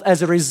this wealth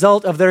as a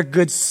result of their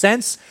good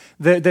sense,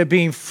 their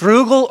being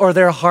frugal, or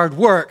their hard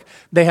work.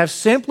 They have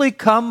simply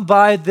come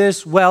by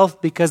this wealth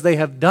because they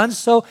have done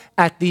so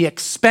at the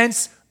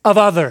expense of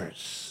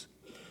others.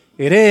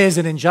 It is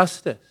an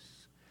injustice.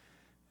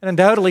 And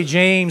undoubtedly,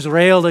 James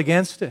railed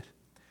against it.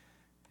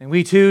 And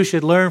we too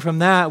should learn from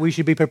that. We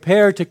should be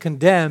prepared to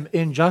condemn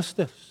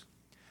injustice.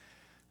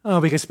 Oh,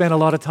 we could spend a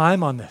lot of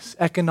time on this.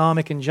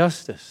 Economic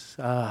injustice.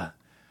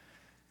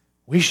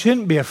 We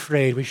shouldn't be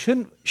afraid. We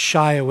shouldn't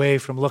shy away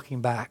from looking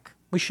back.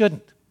 We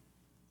shouldn't.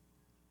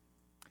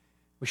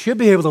 We should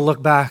be able to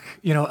look back,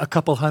 a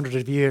couple hundred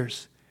of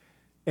years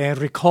and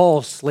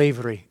recall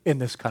slavery in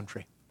this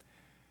country.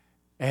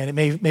 And it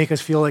may make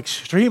us feel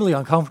extremely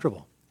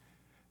uncomfortable.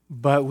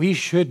 But we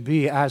should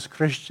be, as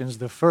Christians,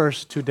 the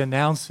first to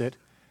denounce it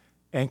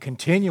and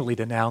continually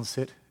denounce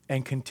it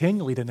and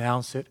continually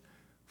denounce it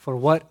for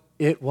what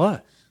it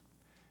was.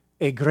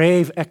 A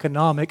grave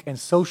economic and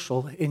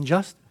social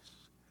injustice.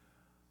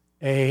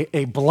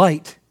 A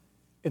blight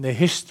in the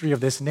history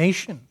of this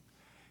nation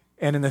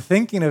and in the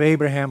thinking of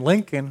Abraham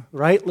Lincoln,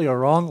 rightly or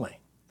wrongly.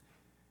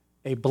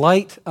 A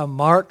blight, a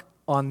mark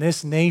on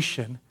this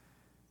nation,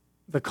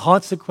 the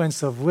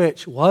consequence of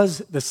which was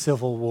the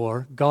Civil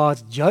War,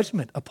 God's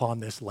judgment upon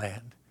this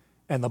land,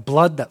 and the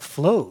blood that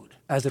flowed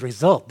as a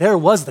result. There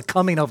was the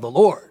coming of the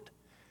Lord,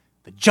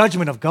 the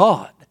judgment of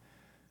God,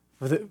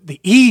 for the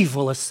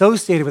evil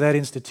associated with that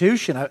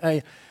institution.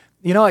 I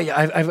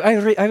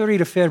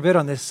read a fair bit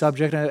on this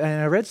subject,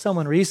 and I read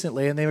someone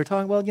recently, and they were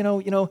talking,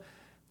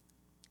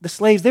 the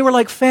slaves, they were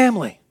like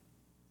family.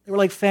 They were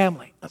like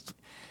family.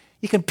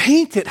 You can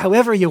paint it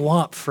however you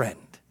want, friend.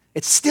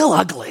 It's still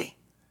ugly.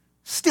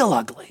 Still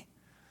ugly.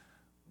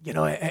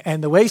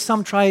 And the way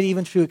some try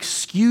even to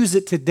excuse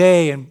it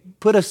today and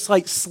put a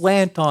slight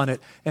slant on it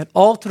and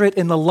alter it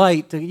in the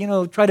light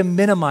to, try to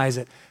minimize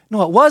it.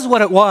 No, it was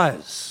what it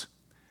was.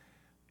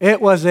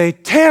 It was a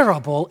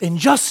terrible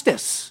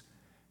injustice.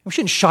 We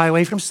shouldn't shy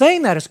away from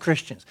saying that as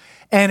Christians.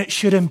 And it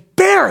should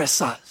embarrass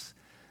us,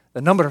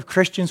 the number of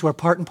Christians who are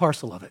part and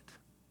parcel of it.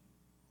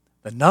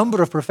 The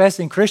number of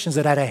professing Christians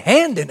that had a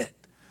hand in it.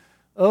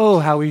 Oh,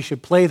 how we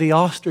should play the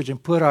ostrich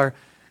and put our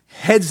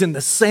heads in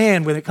the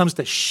sand when it comes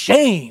to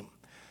shame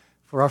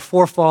for our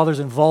forefathers'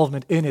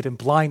 involvement in it and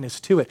blindness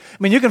to it. I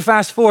mean, you can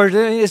fast forward.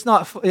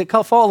 It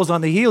follows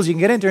on the heels. You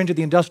can get into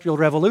the Industrial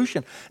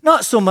Revolution.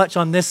 Not so much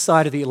on this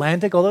side of the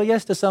Atlantic, although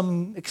yes, to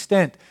some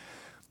extent.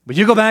 But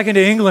you go back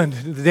into England,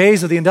 the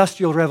days of the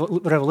Industrial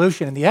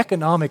Revolution and the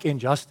economic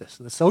injustice,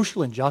 the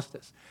social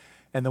injustice,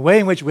 and the way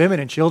in which women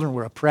and children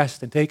were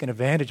oppressed and taken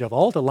advantage of,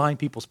 all to line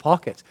people's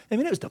pockets. I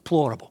mean, it was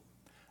deplorable.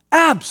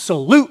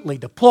 Absolutely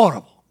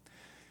deplorable.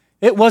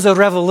 It was a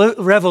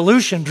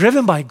revolution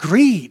driven by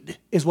greed,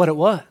 is what it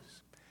was.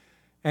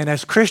 And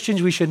as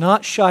Christians, we should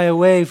not shy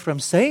away from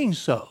saying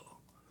so.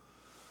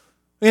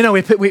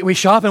 We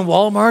shop in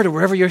Walmart or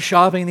wherever you're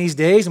shopping these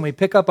days, and we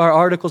pick up our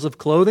articles of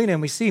clothing,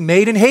 and we see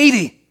made in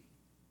Haiti,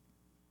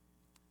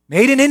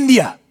 made in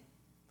India,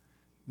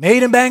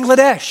 made in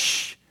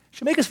Bangladesh. It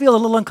should make us feel a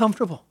little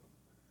uncomfortable.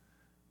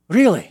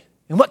 Really?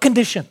 In what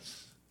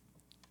conditions?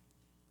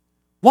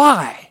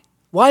 Why?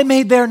 Why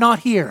made there, not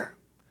here?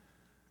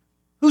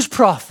 Who's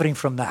profiting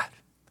from that?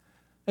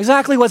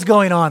 Exactly what's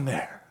going on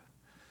there.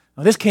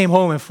 Now, this came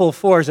home in full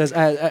force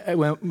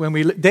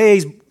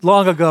days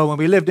long ago when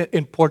we lived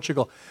in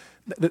Portugal.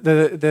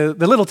 The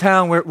little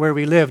town where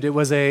we lived, it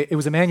was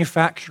a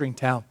manufacturing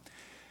town.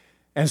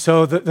 And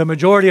so the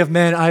majority of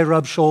men I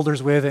rubbed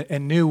shoulders with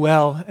and knew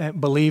well,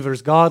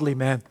 believers, godly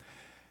men,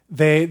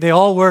 they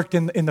all worked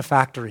in the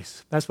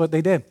factories. That's what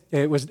they did.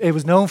 It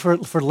was known for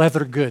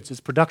leather goods. It's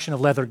production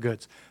of leather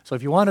goods. So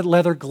if you wanted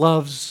leather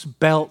gloves,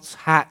 belts,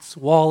 hats,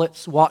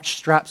 wallets, watch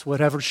straps,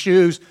 whatever,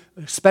 shoes,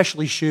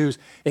 especially shoes,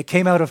 it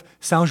came out of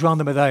São João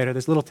de Madeira,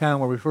 this little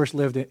town where we first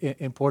lived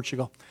in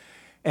Portugal.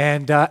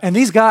 And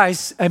these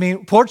guys,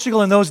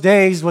 Portugal in those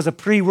days was a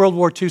pre-World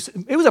War II.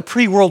 It was a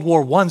pre-World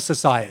War I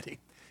society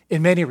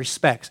in many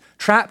respects,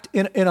 trapped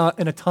in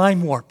a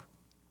time warp.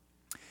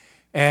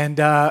 And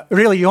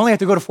really, you only have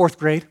to go to fourth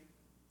grade.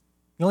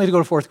 You only have to go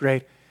to fourth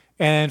grade.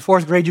 And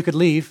fourth grade, you could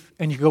leave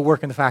and you could go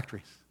work in the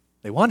factories.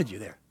 They wanted you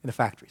there in the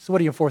factories. So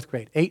what are you in fourth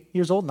grade? 8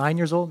 years old, 9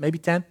 years old, maybe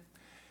 10?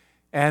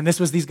 And this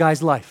was these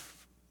guys'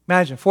 life.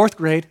 Imagine, fourth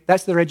grade,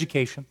 that's their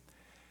education.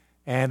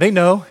 And they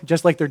know,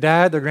 just like their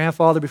dad, their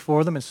grandfather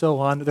before them, and so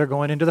on, they're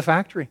going into the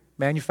factory,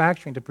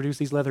 manufacturing to produce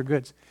these leather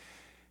goods.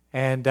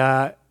 And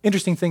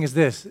interesting thing is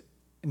this,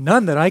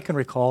 none that I can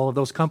recall of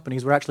those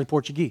companies were actually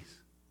Portuguese.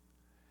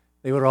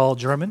 They were all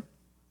German,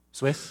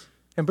 Swiss,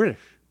 and British.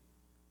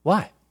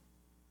 Why?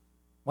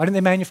 Why didn't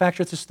they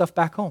manufacture this stuff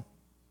back home?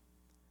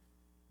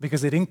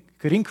 Because they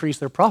could increase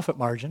their profit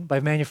margin by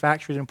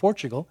manufacturing it in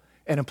Portugal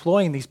and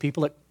employing these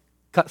people at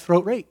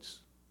cutthroat rates,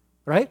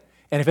 right?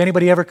 And if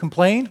anybody ever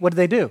complained, what did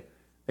they do?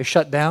 They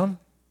shut down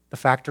the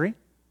factory.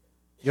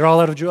 You're all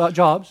out of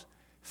jobs.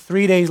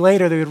 3 days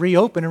later, they would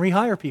reopen and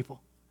rehire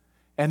people.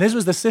 And this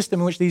was the system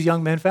in which these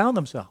young men found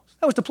themselves.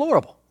 That was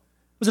deplorable.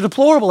 It was a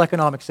deplorable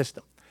economic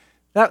system.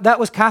 That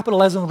was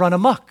capitalism run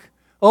amok.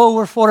 Oh,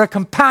 we're for a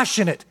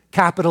compassionate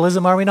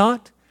capitalism, are we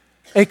not?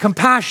 A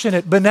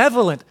compassionate,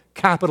 benevolent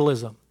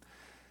capitalism.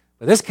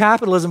 But this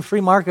capitalism,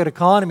 free market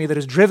economy that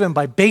is driven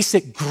by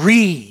basic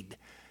greed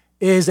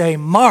is a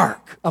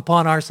mark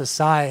upon our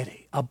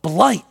society, a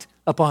blight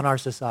upon our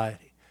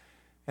society.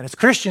 And as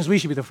Christians, we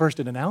should be the first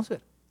to denounce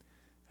it.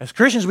 As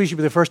Christians, we should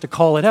be the first to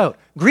call it out.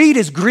 Greed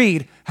is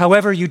greed,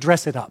 however you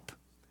dress it up.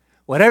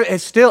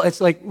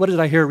 It's like, what did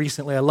I hear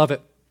recently? I love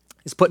it.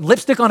 It's putting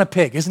lipstick on a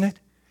pig, isn't it?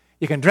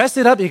 You can dress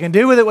it up, you can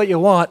do with it what you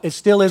want, it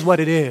still is what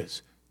it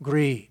is,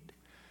 greed.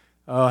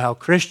 Oh, how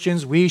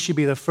Christians, we should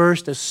be the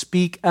first to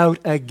speak out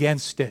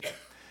against it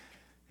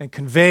and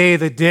convey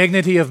the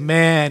dignity of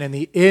man and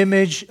the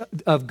image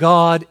of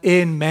God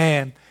in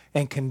man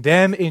and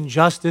condemn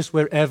injustice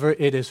wherever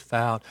it is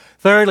found.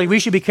 Thirdly, we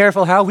should be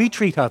careful how we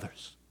treat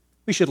others.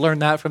 We should learn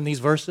that from these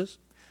verses.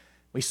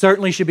 We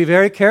certainly should be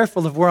very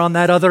careful if we're on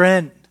that other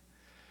end.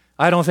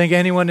 I don't think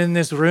anyone in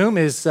this room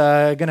is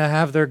going to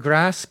have their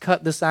grass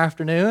cut this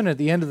afternoon. At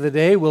the end of the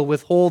day, will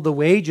withhold the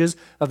wages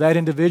of that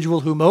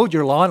individual who mowed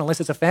your lawn, unless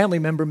it's a family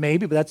member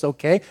maybe, but that's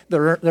okay.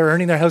 They're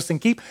earning their house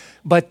and keep.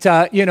 But,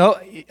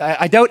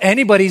 I doubt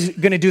anybody's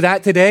going to do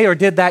that today or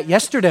did that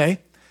yesterday.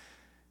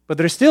 But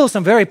there's still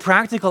some very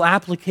practical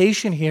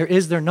application here,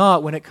 is there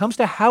not, when it comes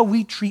to how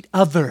we treat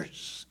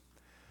others,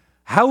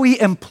 how we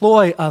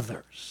employ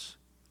others.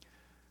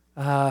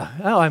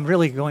 I'm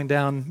really going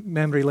down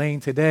memory lane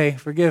today.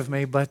 Forgive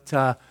me, but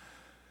I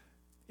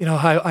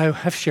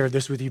have shared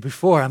this with you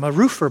before. I'm a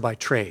roofer by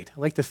trade. I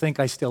like to think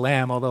I still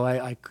am, although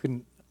I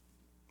couldn't.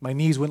 My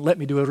knees wouldn't let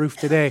me do a roof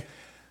today.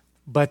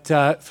 But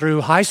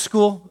through high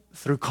school,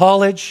 through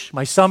college,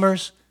 my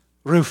summers,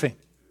 roofing.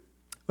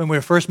 When we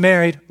were first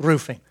married,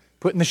 roofing,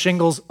 putting the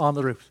shingles on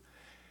the roof.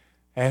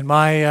 And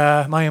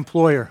my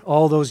employer,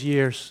 all those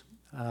years,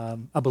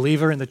 a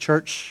believer in the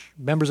church,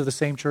 members of the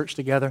same church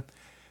together.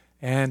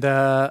 And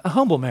a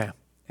humble man,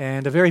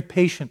 and a very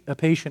patient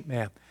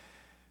man.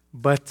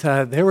 But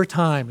there were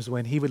times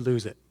when he would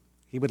lose it.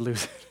 He would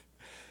lose it.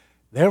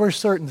 There were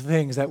certain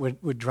things that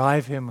would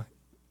drive him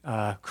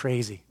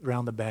crazy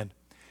around the bend.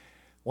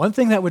 One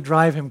thing that would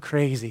drive him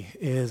crazy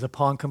is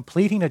upon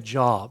completing a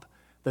job,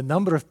 the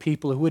number of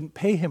people who wouldn't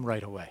pay him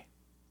right away.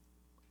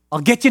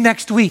 I'll get you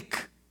next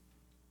week.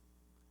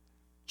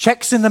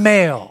 Checks in the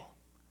mail.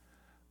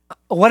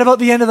 What about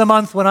the end of the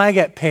month when I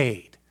get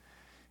paid?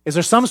 Is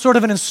there some sort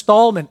of an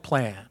installment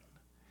plan?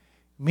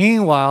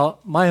 Meanwhile,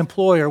 my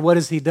employer, what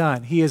has he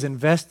done? He has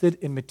invested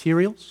in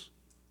materials.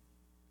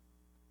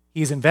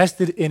 He's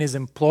invested in his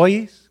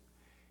employees.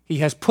 He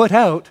has put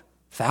out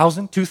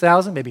 $1,000,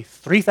 $2,000, maybe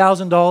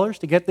 $3,000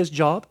 to get this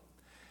job.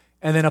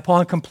 And then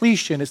upon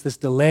completion, it's this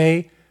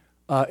delay.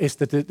 This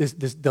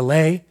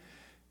delay.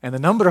 And the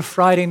number of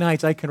Friday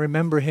nights I can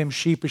remember him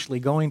sheepishly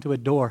going to a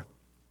door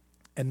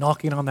and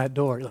knocking on that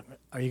door.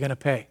 Are you going to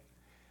pay?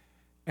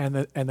 And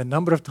the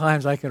number of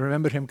times I can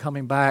remember him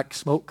coming back,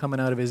 smoke coming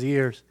out of his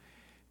ears.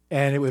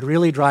 And it would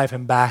really drive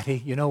him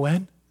batty. You know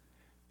when?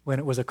 When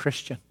it was a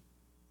Christian.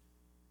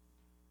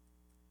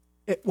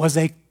 It was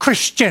a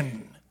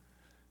Christian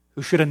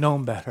who should have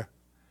known better.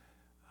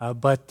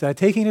 But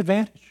taking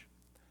advantage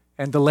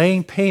and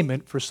delaying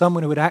payment for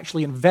someone who had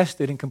actually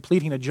invested in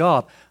completing a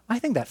job, I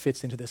think that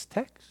fits into this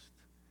text.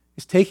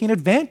 It's taking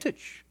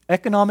advantage,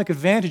 economic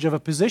advantage of a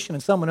position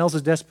in someone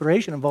else's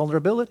desperation and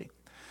vulnerability.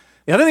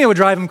 The other thing that would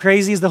drive him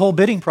crazy is the whole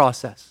bidding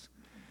process.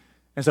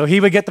 And so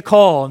he would get the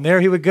call, and there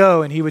he would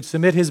go, and he would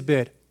submit his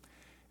bid.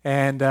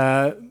 And,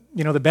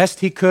 the best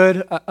he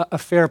could, a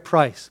fair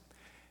price.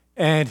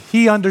 And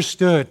he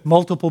understood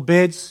multiple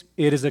bids.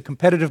 It is a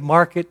competitive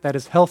market that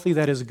is healthy,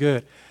 that is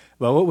good.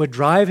 But what would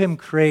drive him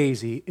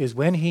crazy is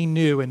when he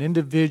knew an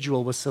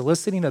individual was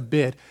soliciting a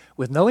bid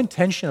with no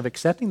intention of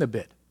accepting the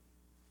bid.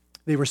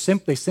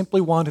 They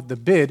simply wanted the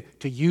bid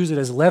to use it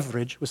as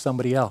leverage with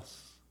somebody else.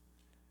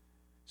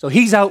 So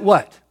he's out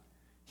what?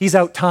 He's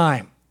out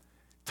time.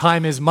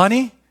 Time is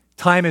money,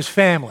 time is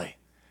family.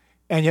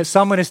 And yet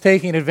someone is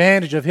taking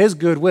advantage of his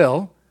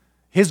goodwill,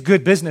 his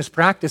good business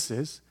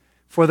practices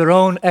for their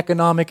own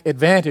economic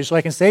advantage. So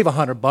I can save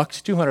 $100,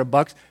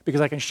 $200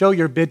 because I can show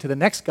your bid to the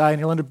next guy and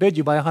he'll underbid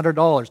you by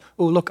 $100.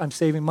 Oh, look, I'm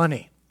saving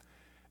money.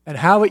 And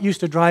how it used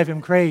to drive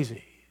him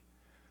crazy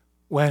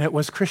when it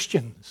was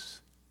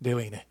Christians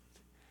doing it.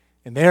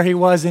 And there he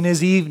was in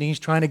his evenings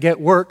trying to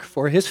get work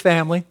for his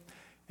family.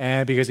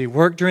 And because he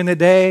worked during the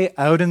day,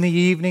 out in the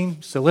evening,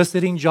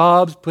 soliciting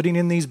jobs, putting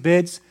in these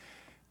bids.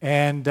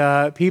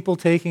 and people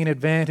taking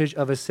advantage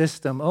of a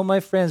system. Oh, my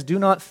friends, do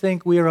not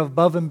think we are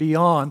above and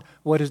beyond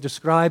what is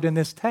described in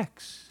this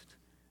text.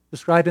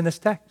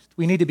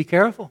 We need to be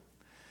careful.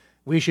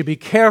 We should be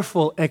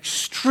careful,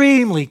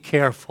 extremely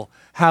careful,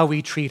 how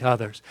we treat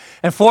others.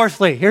 And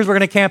fourthly, here's where we're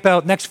going to camp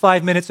out next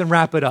 5 minutes and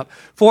wrap it up.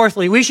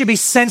 Fourthly, we should be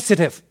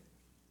sensitive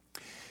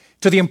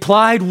to the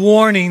implied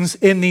warnings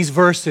in these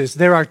verses.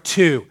 There are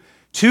two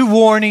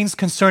warnings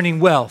concerning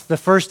wealth. The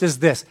first is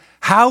this: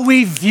 how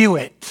we view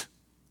it.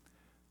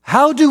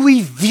 How do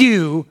we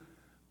view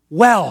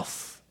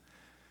wealth?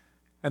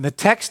 And the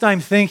text I'm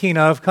thinking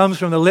of comes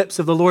from the lips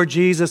of the Lord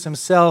Jesus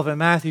himself in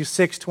Matthew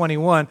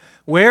 6:21.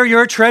 Where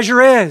your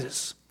treasure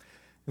is,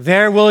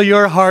 there will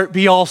your heart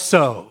be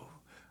also.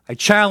 I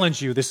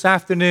challenge you this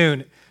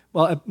afternoon,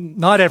 well,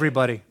 not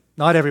everybody,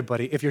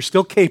 if you're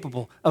still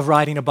capable of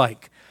riding a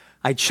bike,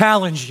 I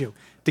challenge you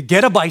to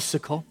get a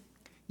bicycle.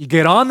 You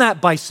get on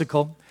that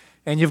bicycle,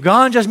 and you've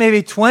gone just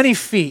maybe 20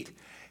 feet,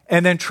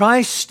 and then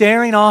try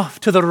staring off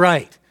to the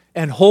right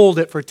and hold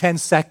it for 10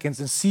 seconds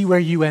and see where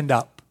you end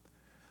up.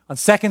 On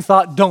second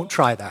thought, don't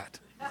try that.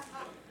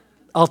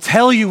 I'll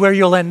tell you where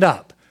you'll end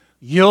up.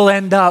 You'll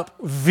end up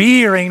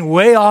veering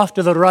way off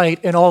to the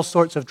right in all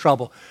sorts of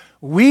trouble.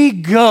 We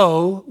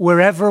go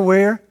wherever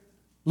we're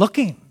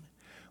looking.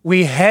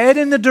 We head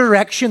in the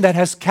direction that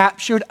has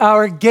captured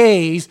our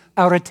gaze,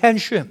 our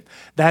attention.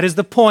 That is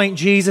the point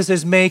Jesus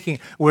is making.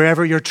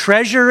 Wherever your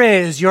treasure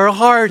is, your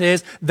heart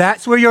is,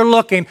 that's where you're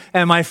looking.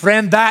 And my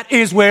friend, that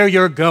is where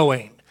you're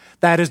going.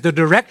 That is the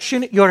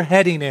direction you're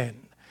heading in.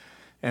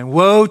 And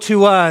woe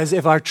to us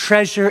if our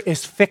treasure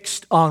is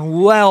fixed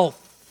on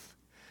wealth.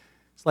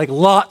 It's like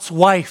Lot's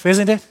wife,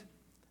 isn't it?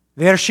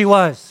 There she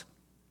was,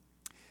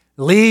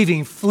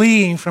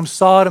 fleeing from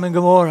Sodom and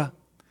Gomorrah.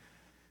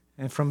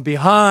 And from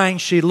behind,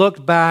 she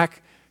looked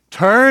back,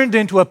 turned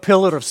into a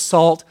pillar of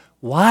salt.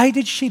 Why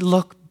did she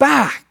look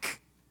back?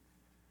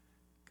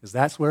 Because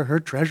that's where her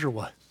treasure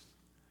was.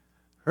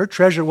 Her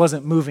treasure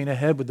wasn't moving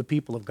ahead with the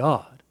people of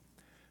God.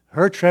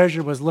 Her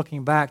treasure was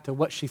looking back to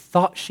what she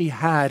thought she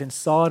had in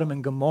Sodom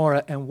and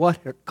Gomorrah and what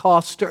it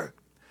cost her.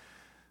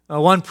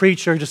 One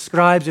preacher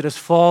describes it as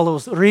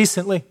follows.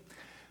 Recently,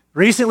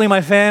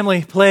 my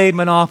family played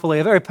Monopoly.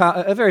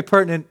 A very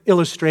pertinent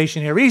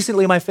illustration here.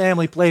 Recently, my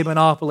family played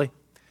Monopoly,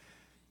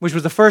 which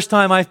was the first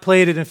time I've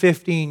played it in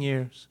 15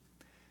 years.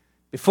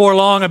 Before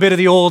long, a bit of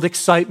the old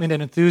excitement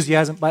and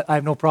enthusiasm, but I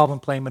have no problem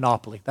playing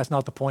Monopoly. That's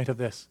not the point of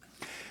this.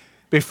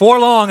 Before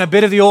long, a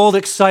bit of the old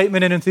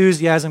excitement and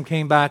enthusiasm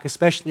came back,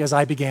 especially as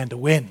I began to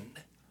win.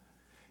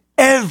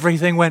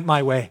 Everything went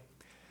my way,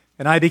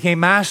 and I became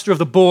master of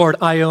the board.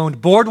 I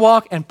owned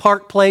Boardwalk and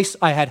Park Place.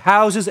 I had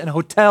houses and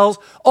hotels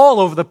all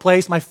over the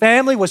place. My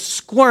family was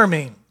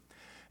squirming,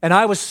 and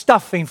I was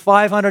stuffing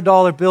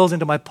 $500 bills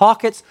into my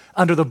pockets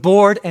under the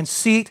board and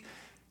seat.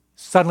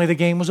 Suddenly the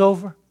game was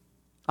over.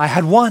 I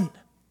had won.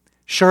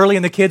 Shirley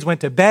and the kids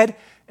went to bed,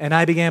 and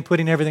I began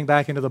putting everything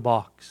back into the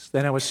box.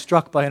 Then I was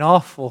struck by an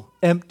awful,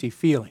 empty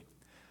feeling.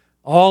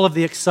 All of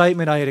the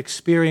excitement I had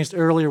experienced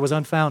earlier was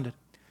unfounded.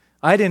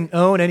 I didn't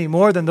own any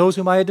more than those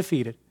whom I had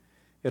defeated.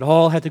 It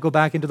all had to go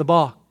back into the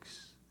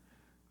box.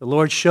 The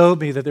Lord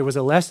showed me that there was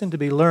a lesson to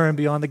be learned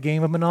beyond the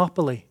game of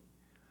Monopoly.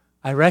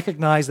 I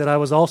recognized that I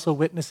was also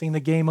witnessing the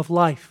game of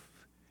life.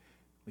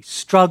 We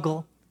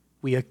struggle,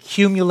 we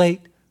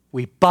accumulate,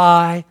 we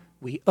buy,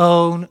 we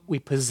own, we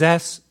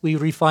possess, we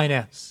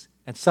refinance.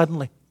 And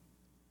suddenly,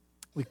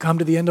 we come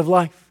to the end of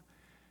life,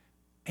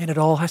 and it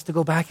all has to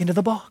go back into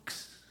the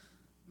box.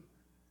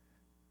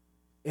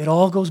 It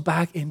all goes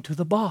back into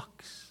the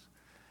box.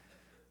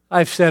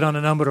 I've said on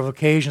a number of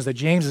occasions that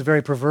James is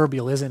very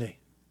proverbial, isn't he?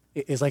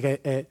 It's like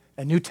a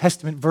New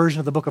Testament version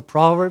of the book of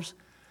Proverbs.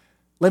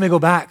 Let me go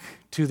back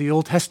to the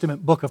Old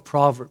Testament book of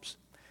Proverbs.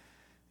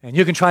 And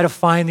you can try to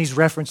find these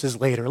references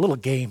later. A little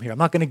game here. I'm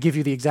not going to give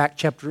you the exact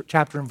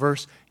chapter and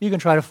verse. You can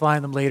try to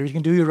find them later. You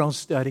can do your own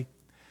study.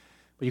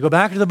 But you go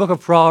back to the book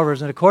of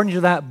Proverbs, and according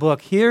to that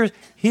book, here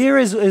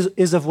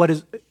is of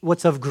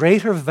what's of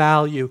greater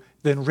value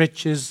than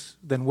riches,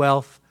 than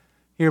wealth.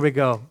 Here we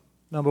go.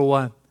 Number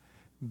one,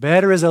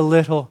 better is a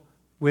little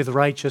with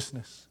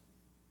righteousness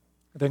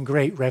than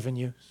great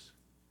revenues.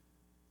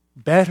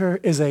 Better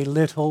is a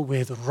little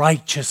with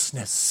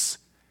righteousness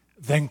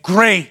than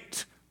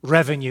great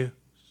revenue.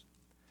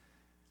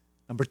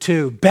 Number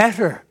two,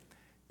 better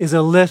is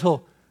a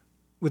little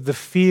with the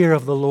fear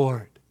of the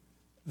Lord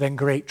than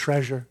great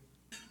treasure.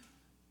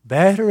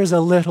 Better is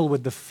a little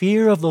with the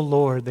fear of the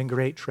Lord than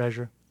great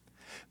treasure.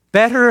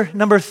 Better,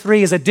 number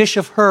three, is a dish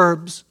of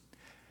herbs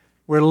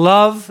where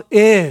love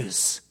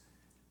is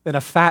than a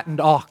fattened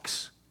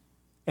ox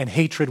and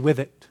hatred with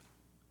it.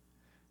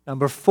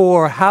 Number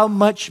four, how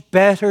much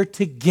better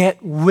to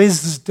get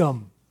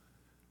wisdom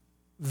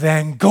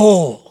than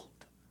gold.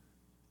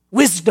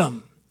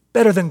 Wisdom,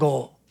 better than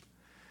gold.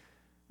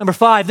 Number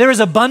five, there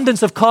is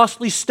abundance of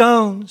costly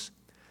stones,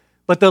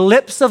 but the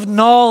lips of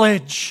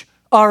knowledge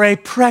are a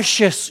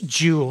precious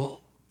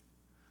jewel.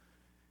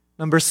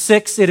 Number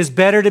six, it is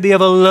better to be of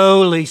a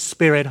lowly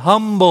spirit,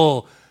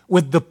 humble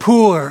with the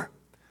poor,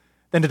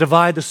 than to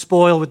divide the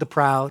spoil with the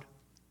proud.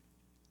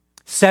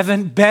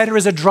 7, better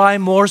is a dry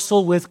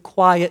morsel with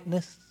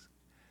quietness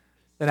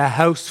than a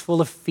house full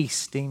of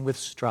feasting with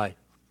strife.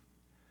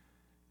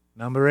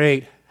 Number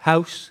 8,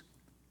 house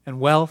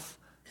and wealth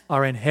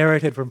are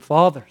inherited from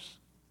fathers,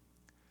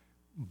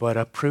 but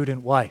a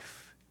prudent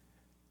wife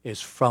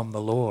is from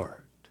the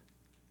Lord.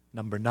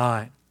 Number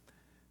 9,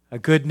 a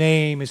good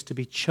name is to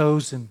be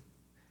chosen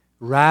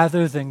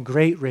rather than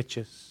great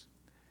riches.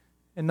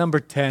 And number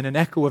 10, an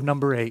echo of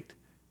number 8,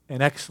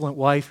 an excellent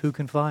wife who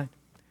can find?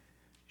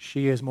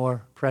 She is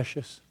more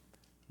precious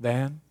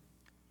than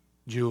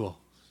jewels.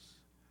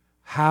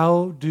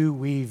 How do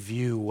we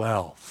view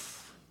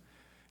wealth?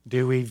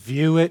 Do we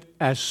view it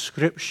as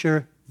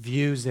Scripture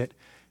views it?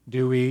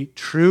 Do we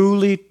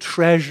truly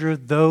treasure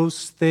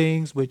those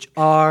things which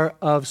are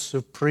of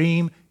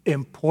supreme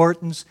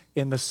importance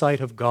in the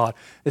sight of God?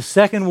 The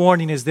second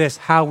warning is this,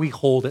 how we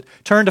hold it.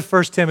 Turn to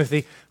 1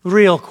 Timothy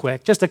real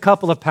quick, just a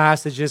couple of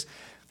passages.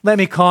 Let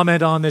me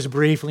comment on this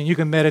briefly, and you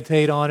can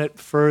meditate on it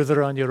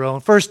further on your own.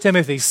 1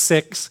 Timothy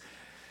 6.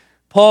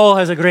 Paul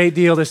has a great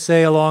deal to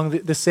say along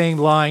the same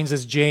lines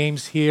as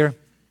James here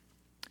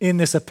in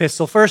this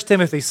epistle. 1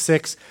 Timothy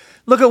 6.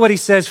 Look at what he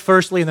says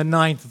firstly in the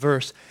 9th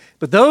verse.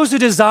 But those who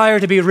desire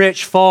to be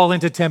rich fall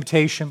into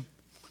temptation,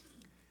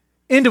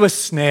 into a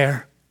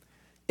snare,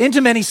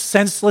 into many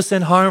senseless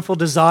and harmful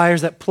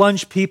desires that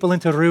plunge people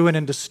into ruin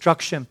and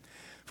destruction.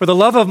 For the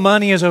love of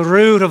money is a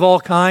root of all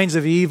kinds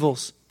of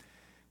evils.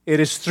 It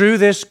is through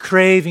this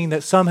craving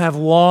that some have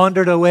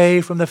wandered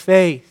away from the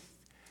faith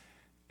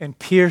and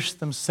pierced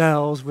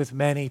themselves with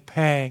many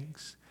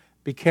pangs.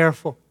 Be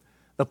careful.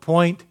 The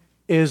point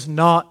is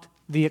not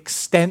the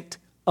extent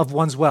of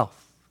one's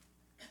wealth.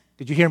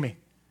 Did you hear me?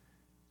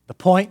 The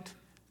point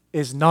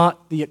is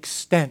not the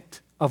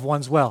extent of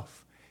one's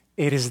wealth.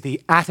 It is the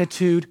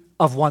attitude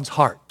of one's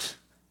heart.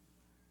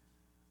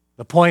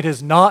 The point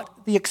is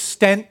not the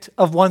extent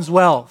of one's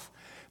wealth.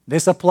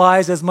 This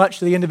applies as much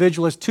to the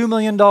individual as $2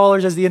 million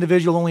as the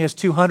individual only has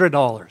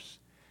 $200.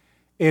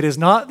 It is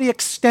not the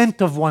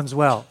extent of one's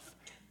wealth.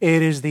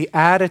 It is the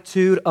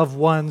attitude of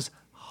one's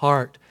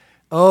heart.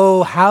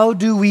 Oh, how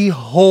do we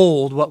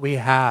hold what we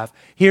have?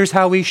 Here's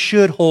how we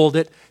should hold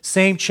it.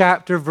 Same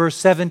chapter, verse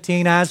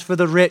 17. As for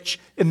the rich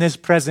in this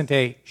present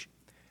age,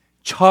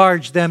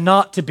 charge them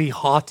not to be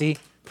haughty,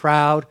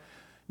 proud,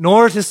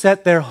 nor to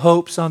set their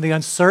hopes on the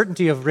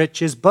uncertainty of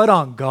riches, but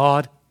on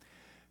God,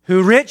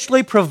 who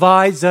richly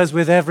provides us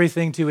with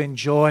everything to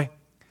enjoy.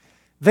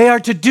 They are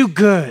to do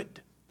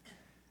good,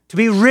 to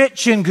be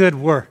rich in good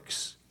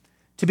works,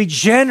 to be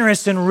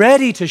generous and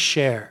ready to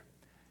share,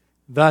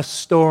 thus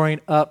storing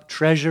up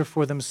treasure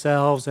for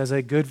themselves as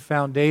a good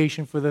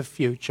foundation for the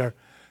future,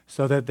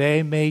 so that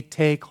they may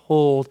take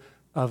hold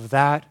of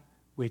that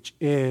which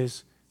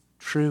is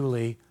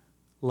truly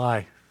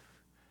life.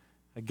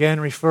 Again,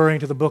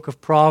 referring to the book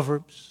of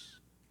Proverbs,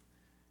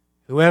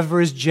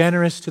 whoever is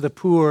generous to the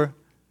poor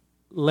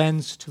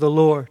lends to the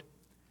Lord,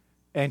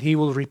 and he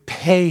will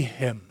repay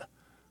him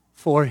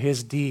for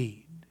his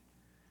deed.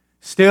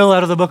 Still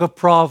out of the book of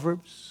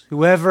Proverbs,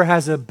 whoever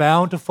has a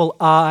bountiful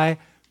eye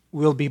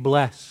will be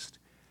blessed,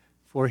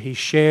 for he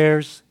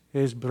shares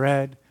his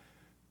bread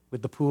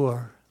with the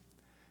poor.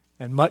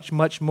 And much,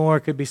 much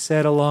more could be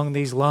said along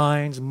these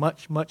lines.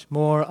 Much, much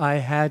more I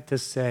had to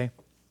say.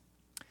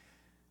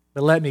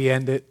 But let me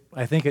end it.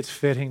 I think it's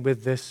fitting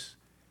with this.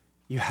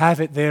 You have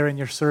it there in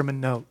your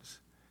sermon notes.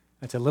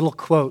 It's a little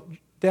quote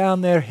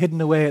down there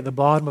hidden away at the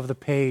bottom of the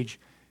page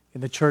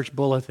in the church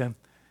bulletin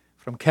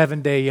from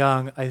Kevin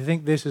DeYoung. I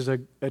think this is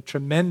a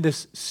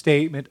tremendous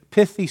statement,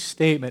 pithy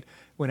statement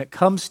when it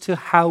comes to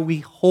how we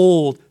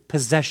hold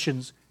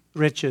possessions,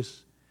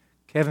 riches.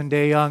 Kevin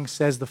DeYoung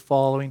says the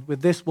following.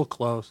 With this we'll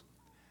close.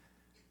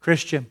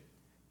 Christian,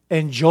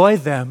 enjoy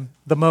them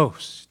the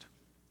most.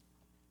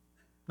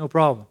 No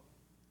problem.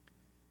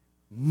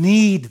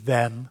 Need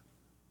them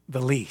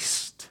the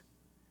least.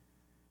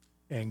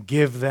 And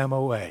give them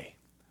away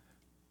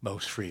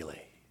most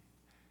freely.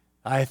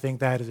 I think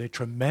that is a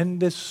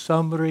tremendous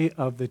summary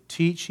of the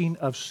teaching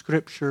of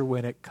Scripture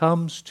when it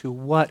comes to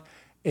what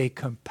a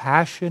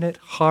compassionate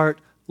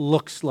heart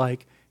looks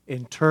like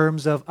in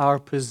terms of our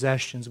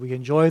possessions. We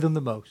enjoy them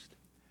the most.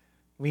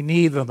 We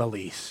need them the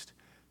least.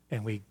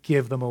 And we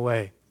give them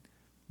away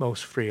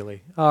most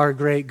freely. Our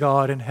great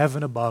God in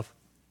heaven above,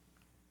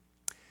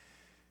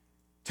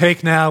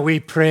 take now, we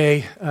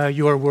pray,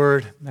 your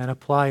word and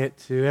apply it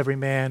to every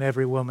man,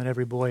 every woman,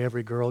 every boy,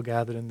 every girl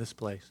gathered in this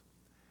place.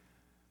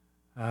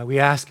 We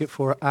ask it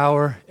for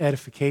our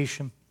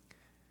edification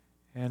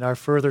and our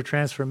further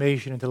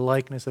transformation into the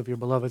likeness of your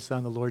beloved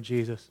Son, the Lord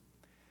Jesus.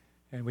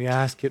 And we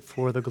ask it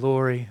for the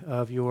glory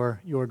of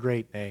your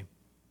great name.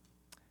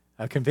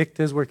 Convict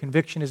us where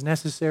conviction is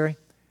necessary.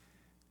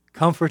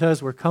 Comfort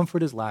us where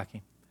comfort is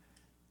lacking.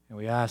 And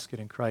we ask it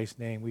in Christ's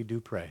name, we do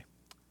pray.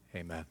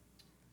 Amen.